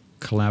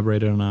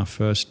collaborated on our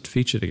first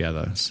feature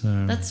together.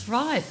 So that's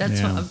right.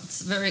 That's what I'm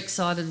very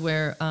excited.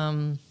 We're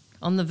on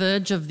the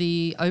verge of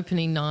the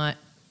opening night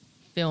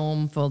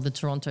film for the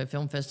Toronto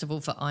Film Festival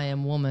for I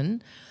Am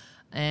Woman.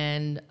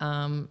 And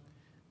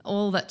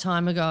all that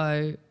time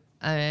ago,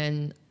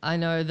 and I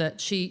know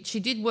that she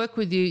did work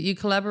with you. You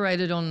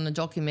collaborated on a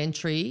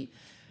documentary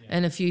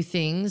and a few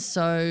things.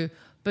 So,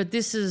 but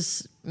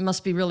this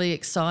must be really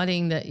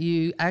exciting that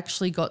you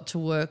actually got to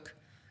work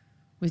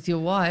with your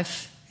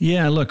wife.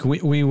 Yeah, look,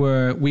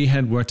 we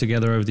had worked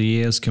together over the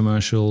years,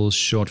 commercials,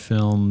 short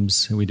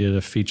films. We did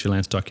a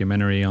feature-length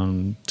documentary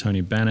on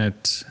Tony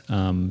Bennett.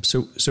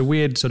 So we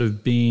had sort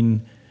of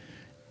been,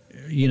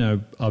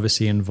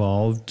 obviously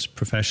involved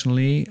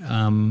professionally.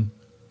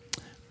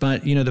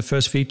 But, the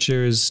first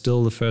feature is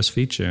still the first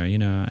feature,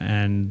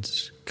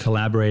 and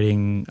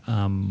collaborating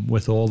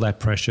with all that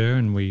pressure.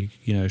 And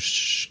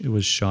it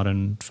was shot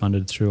and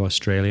funded through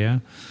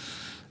Australia.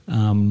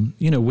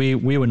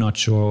 We were not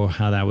sure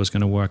how that was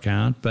going to work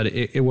out, but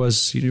it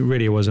was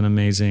an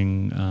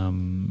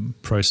amazing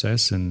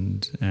process,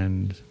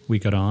 and we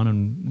got on,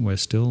 and we're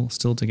still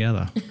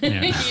together.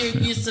 Yeah.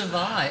 you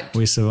survived.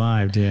 We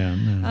survived, yeah.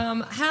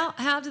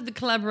 How did the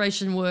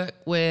collaboration work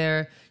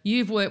where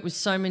you've worked with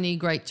so many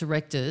great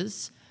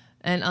directors,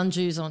 and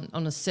Unjoo's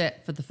on a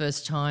set for the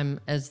first time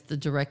as the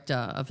director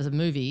of a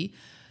movie?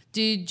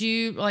 Did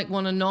you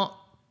want to not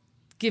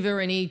give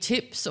her any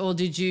tips, or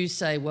did you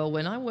say, well,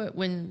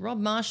 when Rob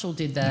Marshall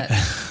did that?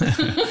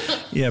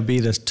 Yeah, be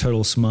the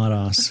total smart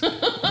ass.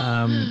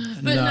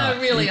 No,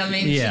 really, I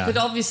mean, she could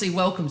obviously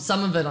welcome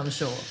some of it, I'm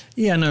sure.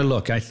 Yeah, no,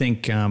 look, I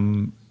think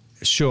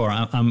Sure,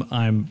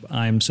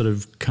 I'm sort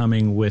of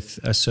coming with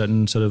a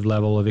certain sort of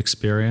level of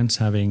experience,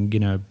 having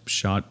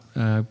shot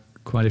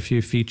quite a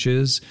few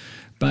features.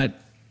 But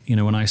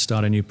when I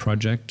start a new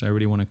project, I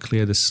really want to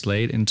clear the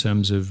slate in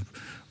terms of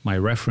my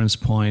reference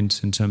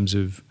point, in terms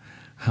of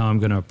how I'm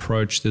going to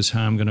approach this,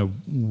 how I'm going to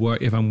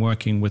work. If I'm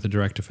working with a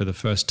director for the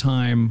first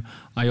time,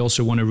 I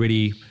also want to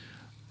really,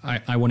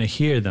 I want to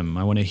hear them.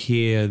 I want to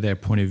hear their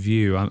point of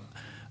view.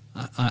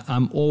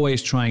 I'm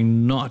always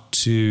trying not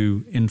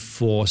to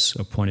enforce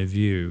a point of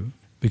view,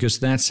 because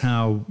that's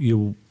how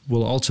you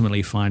will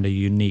ultimately find a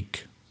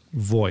unique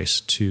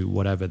voice to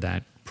whatever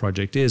that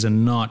project is,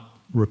 and not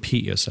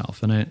repeat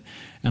yourself. And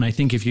I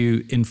think if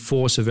you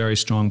enforce a very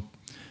strong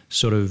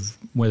sort of,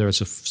 whether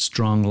it's a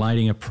strong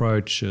lighting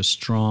approach, a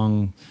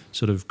strong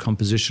sort of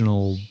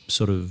compositional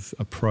sort of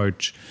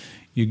approach,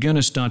 you're going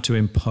to start to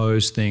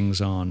impose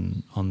things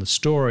on the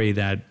story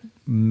that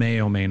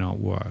may or may not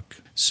work.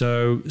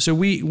 So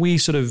we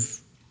sort of,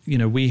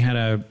 we had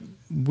a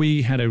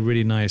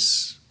really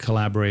nice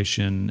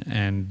collaboration,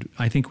 and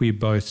I think we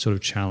both sort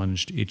of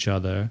challenged each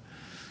other.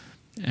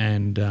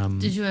 And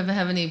did you ever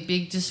have any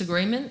big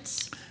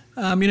disagreements?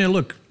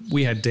 Look,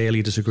 we had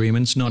daily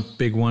disagreements, not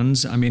big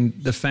ones. I mean,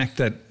 the fact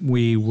that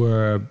we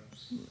were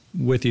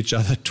with each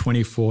other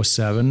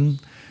 24/7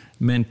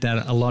 meant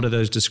that a lot of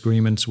those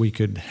disagreements, we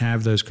could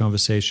have those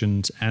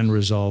conversations and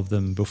resolve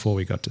them before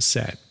we got to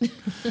set.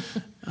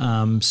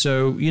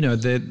 So,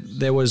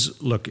 there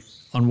was, look,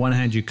 on one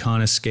hand, you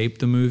can't escape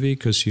the movie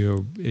because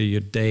your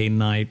day,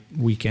 night,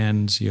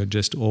 weekends, you're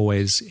just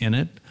always in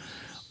it.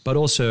 But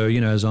also,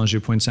 as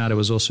Unjoo points out, it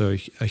was also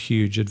a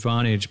huge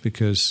advantage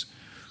because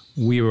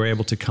we were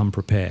able to come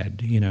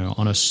prepared,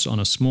 on a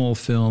small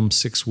film,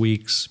 6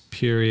 weeks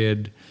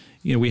period.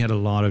 We had a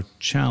lot of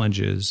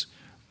challenges,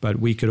 but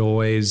we could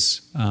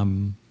always,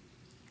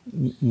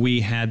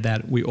 we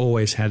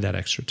always had that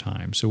extra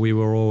time. So we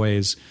were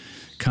always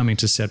coming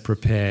to set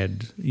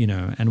prepared,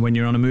 and when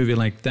you're on a movie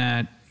like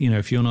that,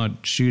 if you're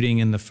not shooting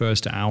in the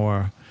first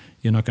hour,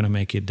 you're not going to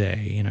make your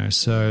day,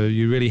 so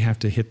you really have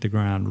to hit the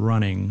ground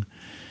running,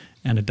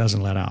 and it doesn't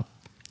let up.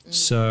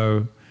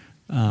 So,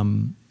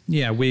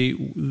 there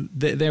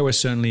were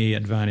certainly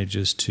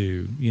advantages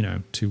to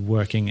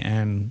working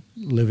and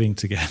living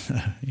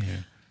together. Yeah.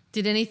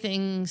 Did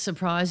anything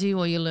surprise you,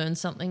 or you learned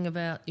something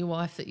about your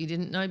wife that you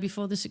didn't know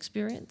before this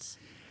experience?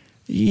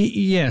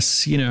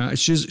 Yes,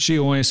 she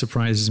always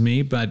surprises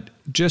me, but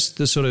just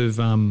the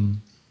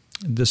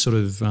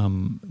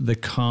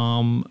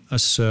calm,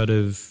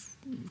 assertive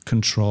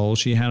control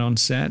she had on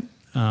set,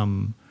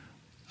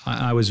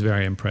 I was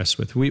very impressed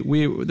with.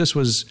 This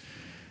was,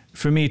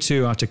 for me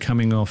too, after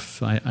coming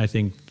off, I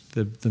think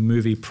the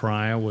movie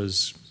prior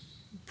was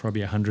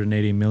probably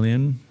 180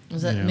 million.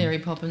 Was that Mary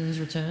Poppins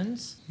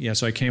Returns? Yeah,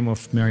 so I came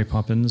off Mary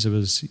Poppins. It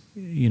was,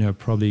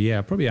 probably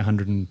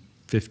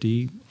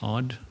 150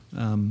 odd.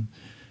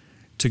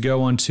 To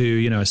go on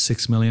to, a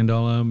 $6 million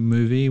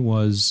movie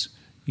was,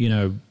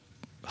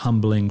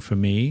 humbling for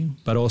me,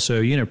 but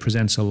also,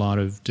 presents a lot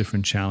of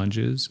different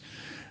challenges.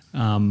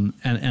 And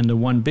the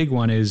one big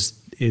one is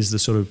the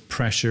sort of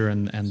pressure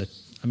and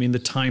the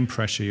time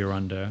pressure you're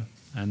under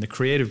and the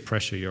creative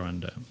pressure you're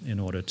under in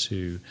order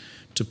to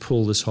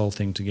pull this whole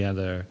thing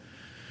together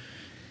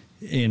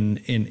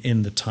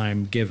in the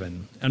time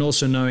given, and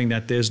also knowing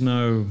that there's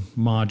no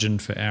margin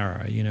for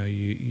error.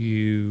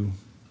 You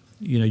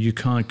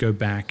can't go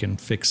back and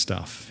fix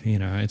stuff.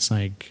 It's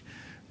like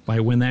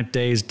when that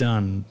day is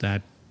done,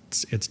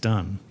 it's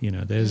done.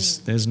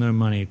 There's no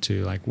money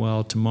to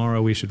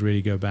tomorrow we should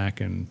really go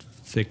back and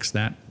fix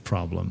that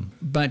problem.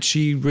 But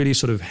she really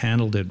sort of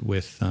handled it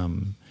with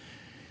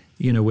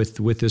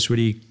this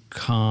really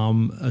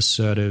calm,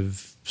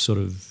 assertive sort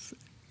of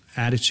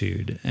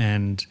attitude,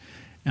 and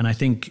I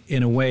think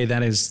in a way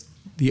that is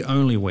the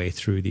only way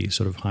through these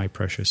sort of high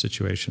pressure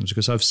situations,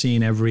 because I've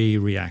seen every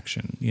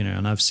reaction,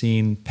 and I've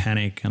seen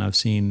panic, and I've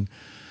seen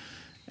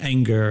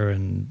anger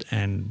and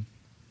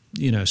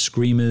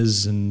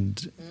screamers,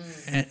 and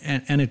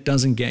it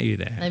doesn't get you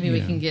there. Maybe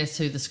we can guess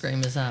who the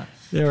screamers are.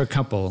 There are a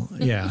couple,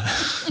 yeah.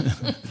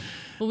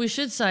 Well, we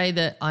should say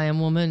that I Am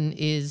Woman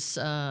is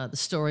the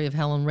story of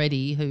Helen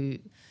Reddy, who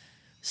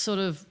sort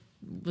of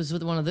was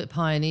one of the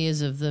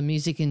pioneers of the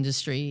music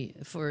industry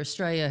for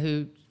Australia,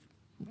 who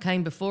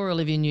came before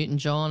Olivia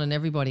Newton-John and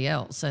everybody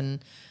else,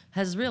 and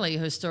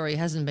her story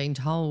hasn't been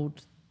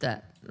told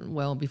that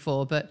well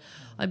before. But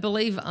I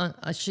believe,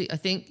 I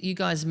think you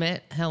guys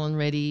met Helen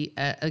Reddy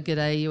at a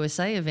G'day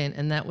USA event,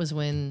 and that was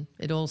when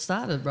it all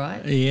started,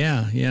 right?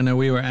 Yeah. No,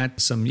 we were at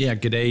some,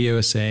 G'day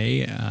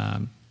USA.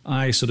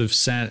 I sort of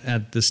sat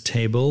at this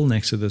table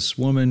next to this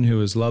woman who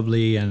was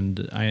lovely,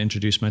 and I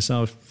introduced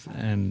myself,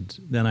 and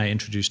then I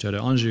introduced her to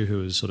Unjoo, who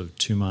was sort of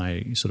to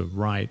my sort of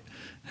right.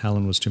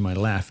 Helen was to my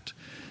left.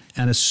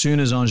 And as soon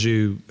as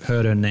Unjoo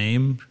heard her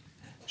name,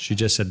 she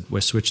just said,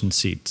 "We're switching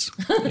seats."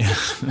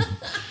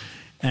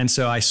 And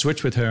so I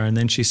switched with her, and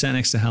then she sat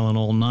next to Helen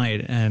all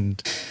night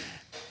and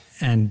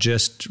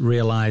just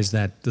realized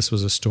that this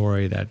was a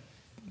story that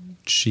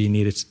she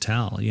needed to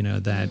tell,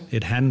 that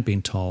it hadn't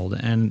been told.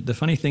 And the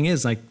funny thing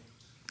is,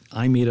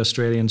 I meet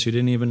Australians who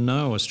didn't even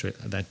know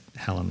that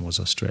Helen was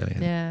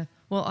Australian. Yeah.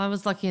 Well, I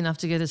was lucky enough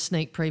to get a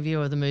sneak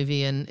preview of the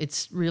movie, and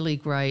it's really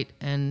great.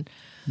 And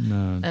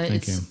thank you.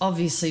 It's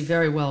obviously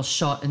very well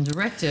shot and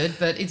directed,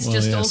 but it's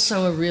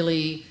also a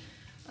really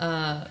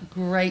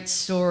great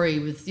story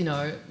with, you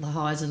know, the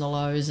highs and the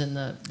lows and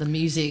the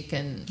music,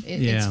 and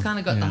it's kind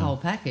of got the whole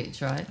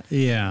package, right?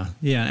 Yeah.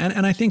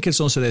 And I think it's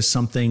also, there's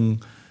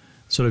something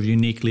sort of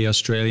uniquely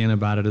Australian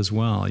about it as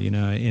well, you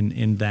know,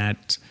 in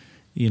that,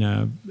 you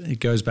know, it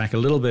goes back a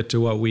little bit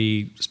to what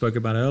we spoke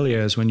about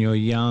earlier, is when you're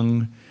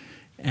young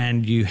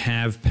and you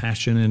have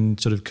passion and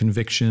sort of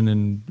conviction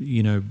and,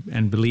 you know,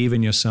 and believe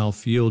in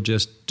yourself, you'll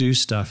just do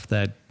stuff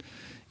that,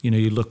 you know,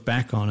 you look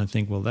back on and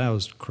think, well, that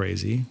was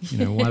crazy. You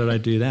know, why did I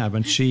do that?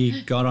 But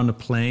she got on a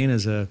plane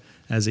as a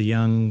Yeah.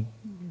 young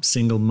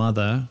single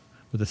mother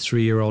with a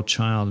 3-year-old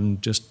child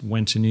and just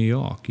went to New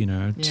York, you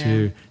know,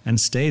 and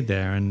stayed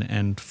there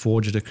and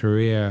forged a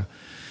career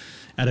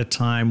at a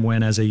time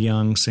when, as a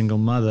young single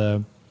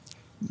mother,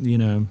 you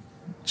know,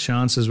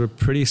 chances were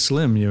pretty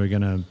slim you were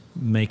going to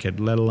make it,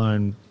 let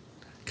alone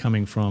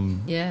coming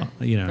from,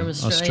 you know, from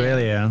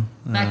Australia.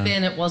 Back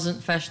then it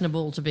wasn't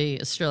fashionable to be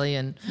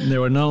Australian. There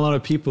were not a lot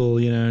of people,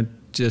 you know,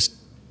 just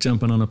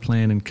jumping on a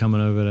plane and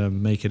coming over to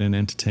make it in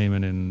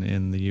entertainment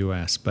in the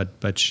US.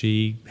 But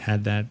she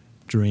had that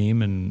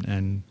dream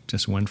and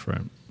just went for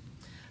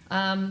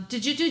it.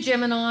 Did you do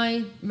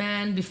Gemini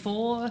Man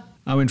before?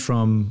 I went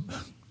from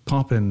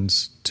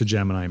Poppins to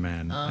Gemini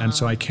Man. And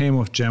so I came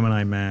off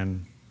Gemini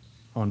Man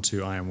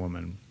onto I Am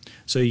Woman.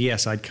 So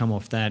yes, I'd come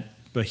off that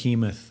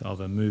behemoth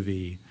of a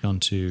movie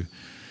onto,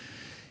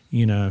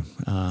 you know,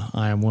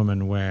 I Am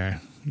Woman,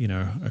 where, you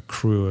know, a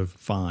crew of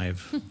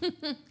 5.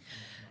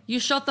 You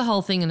shot the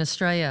whole thing in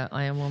Australia,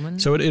 I Am Woman.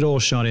 So it all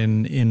shot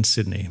in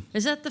Sydney.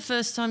 Is that the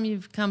first time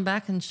you've come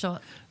back and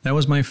shot? That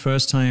was my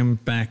first time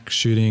back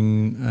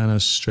shooting an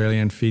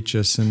Australian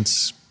feature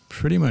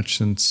pretty much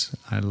since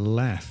I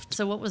left.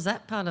 So what was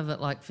that part of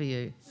it like for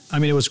you? I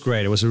mean, it was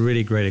great. It was a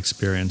really great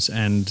experience,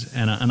 and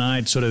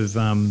I'd sort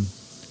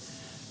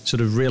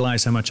of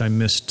realized how much I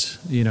missed,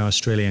 you know,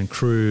 Australian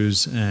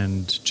crews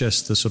and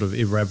just the sort of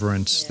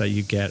irreverence that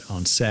you get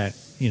on set,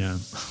 you know.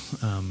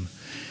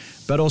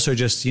 But also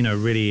just, you know,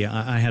 really,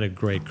 I had a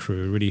great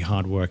crew, really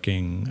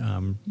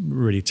hardworking,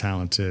 really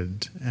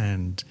talented,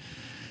 and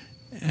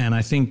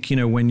I think, you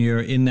know, when you're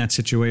in that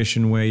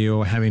situation where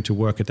you're having to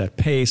work at that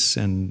pace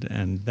and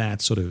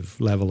that sort of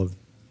level of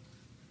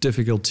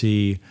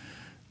difficulty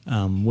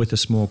with a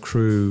small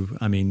crew,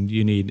 I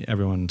mean,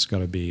 everyone's got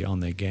to be on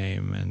their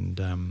game,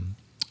 and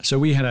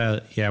so I had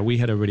a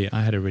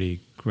really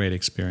great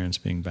experience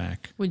being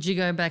back. Would you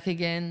go back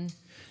again?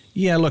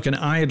 Yeah, look, and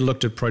I had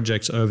looked at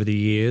projects over the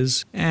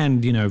years,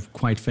 and, you know,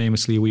 quite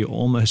famously, we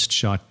almost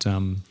shot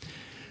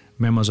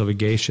Memoirs of a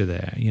Geisha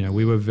there. You know,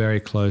 we were very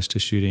close to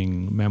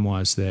shooting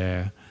Memoirs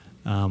there,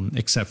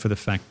 except for the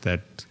fact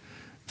that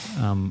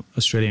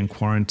Australian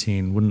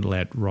quarantine wouldn't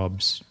let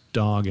Rob's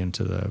dog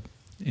into the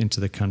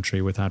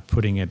country without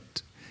putting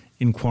it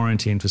in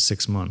quarantine for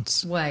 6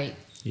 months. Wait,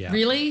 yeah.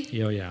 Really?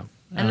 Yeah.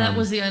 And that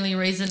was the only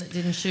reason it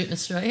didn't shoot in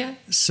Australia?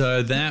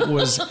 So that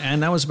was about I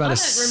don't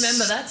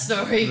remember that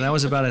story. That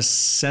was about a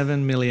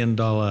 $7 million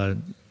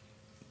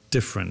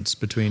difference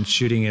between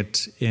shooting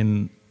it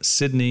in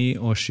Sydney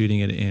or shooting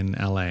it in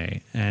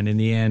LA. And in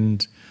the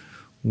end,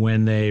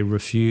 when they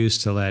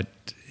refused to let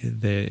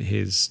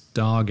his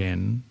dog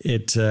in,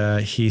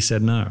 he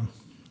said no.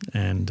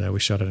 And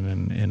we shot it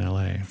in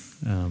LA.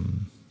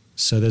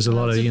 So there's a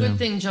lot of, you know. It's a good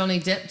thing Johnny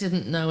Depp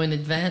didn't know in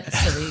advance,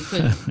 so he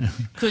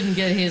couldn't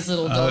get his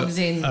little dogs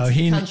in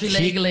country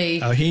legally.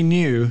 He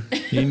knew.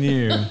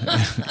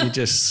 He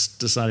just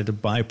decided to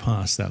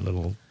bypass that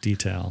little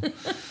detail.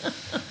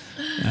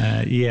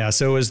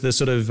 So it was the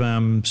sort of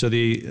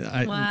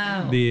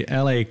the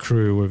LA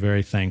crew were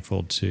very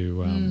thankful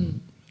to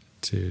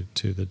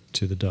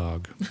the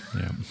dog.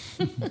 Yeah.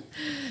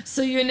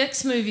 So your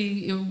next movie,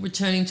 you're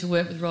returning to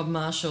work with Rob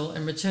Marshall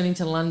and returning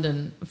to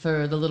London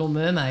for The Little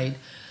Mermaid.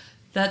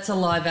 That's a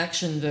live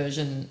action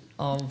version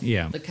of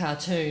the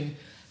cartoon.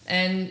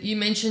 And you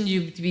mentioned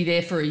you'd be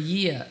there for a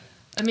year.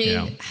 I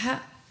mean,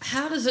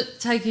 how does it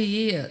take a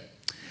year?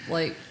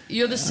 Like,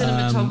 you're the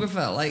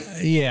cinematographer.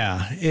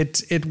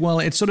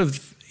 It sort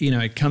of, you know,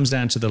 it comes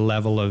down to the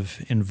level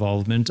of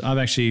involvement. I've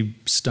actually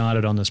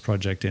started on this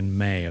project in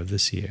May of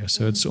this year,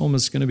 so it's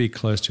almost going to be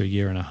close to a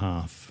year and a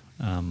half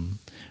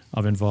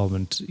of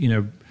involvement, you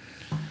know.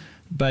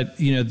 But,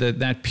 you know,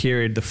 that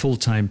period, the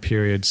full-time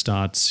period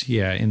starts,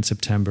 in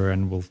September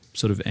and will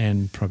sort of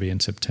end probably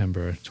in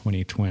September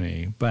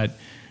 2020. But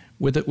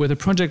with a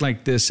project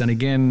like this, and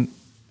again,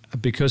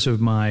 because of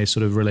my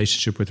sort of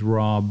relationship with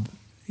Rob,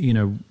 you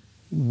know,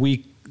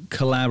 we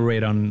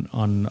collaborate on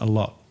a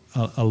lot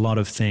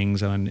of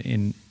things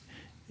in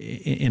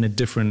a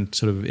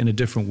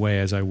different way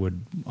as I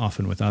would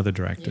often with other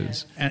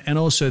directors. Yeah. And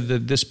also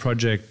this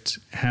project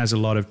has a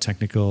lot of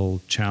technical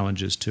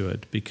challenges to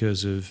it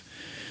because of,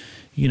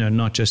 you know,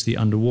 not just the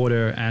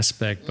underwater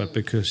aspect, but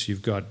because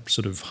you've got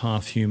sort of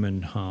half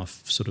human,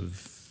 half sort of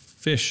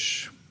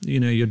fish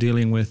you're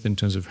dealing with in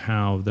terms of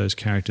how those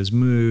characters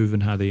move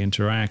and how they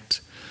interact.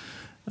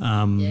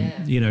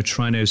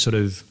 Trying to sort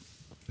of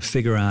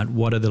figure out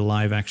what are the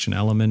live action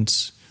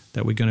elements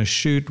that we're going to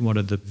shoot, what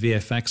are the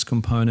VFX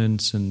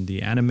components and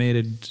the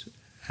animated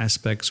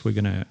aspects we're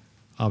going to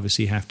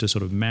obviously have to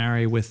sort of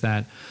marry with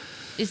that.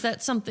 Is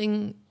that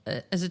something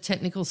as a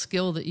technical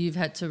skill that you've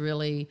had to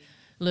really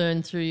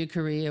learn through your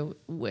career,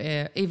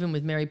 where even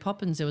with Mary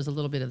Poppins there was a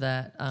little bit of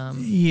that? Look,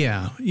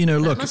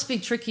 it must be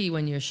tricky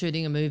when you're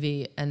shooting a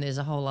movie and there's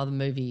a whole other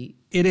movie.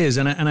 It is,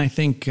 and I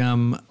think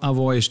I've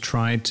always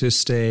tried to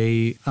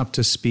stay up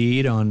to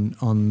speed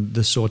on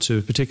the sorts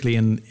of, particularly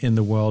in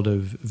the world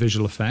of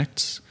visual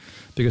effects,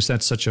 because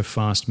that's such a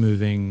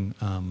fast-moving,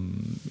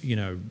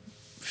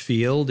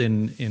 field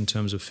in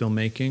terms of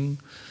filmmaking,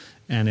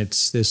 and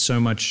there's so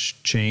much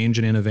change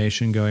and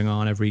innovation going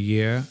on every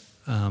year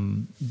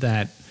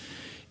that.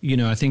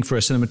 I think for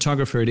a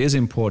cinematographer, it is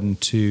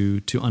important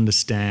to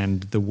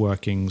understand the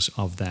workings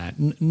of that.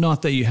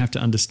 Not that you have to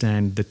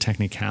understand the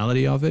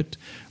technicality of it,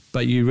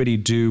 but you really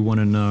do want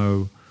to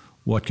know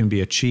what can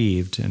be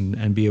achieved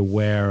and be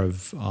aware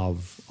of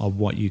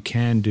what you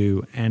can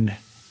do and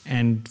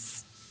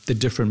the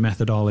different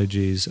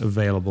methodologies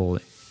available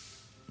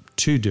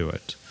to do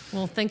it.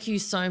 Well, thank you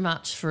so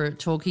much for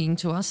talking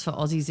to us for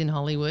Aussies in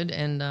Hollywood,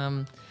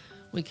 and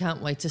we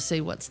can't wait to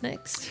see what's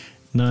next.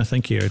 No,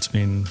 thank you. It's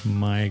been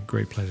my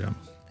great pleasure.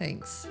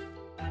 Thanks.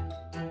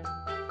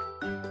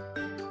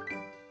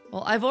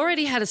 Well, I've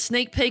already had a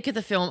sneak peek at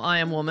the film I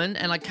Am Woman,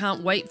 and I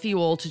can't wait for you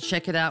all to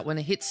check it out when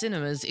it hits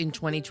cinemas in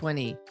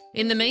 2020.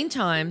 In the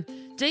meantime,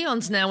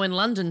 Dion's now in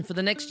London for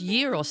the next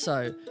year or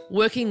so,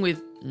 working with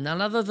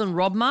none other than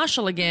Rob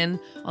Marshall again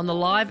on the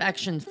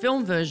live-action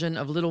film version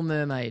of Little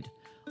Mermaid.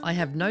 I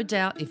have no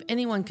doubt if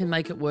anyone can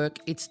make it work,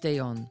 it's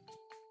Dion.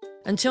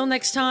 Until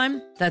next time,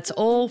 that's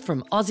all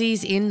from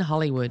Aussies in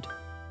Hollywood.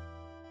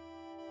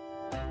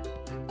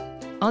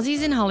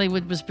 Aussies in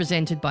Hollywood was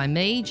presented by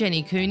me,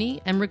 Jenny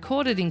Cooney, and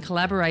recorded in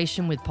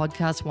collaboration with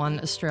Podcast One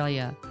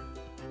Australia.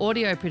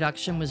 Audio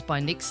production was by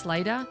Nick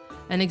Slater,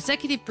 and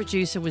executive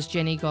producer was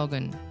Jenny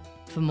Goggin.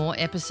 For more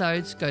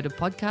episodes, go to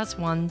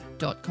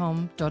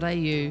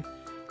podcastone.com.au,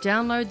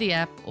 download the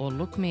app or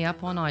look me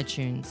up on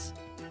iTunes.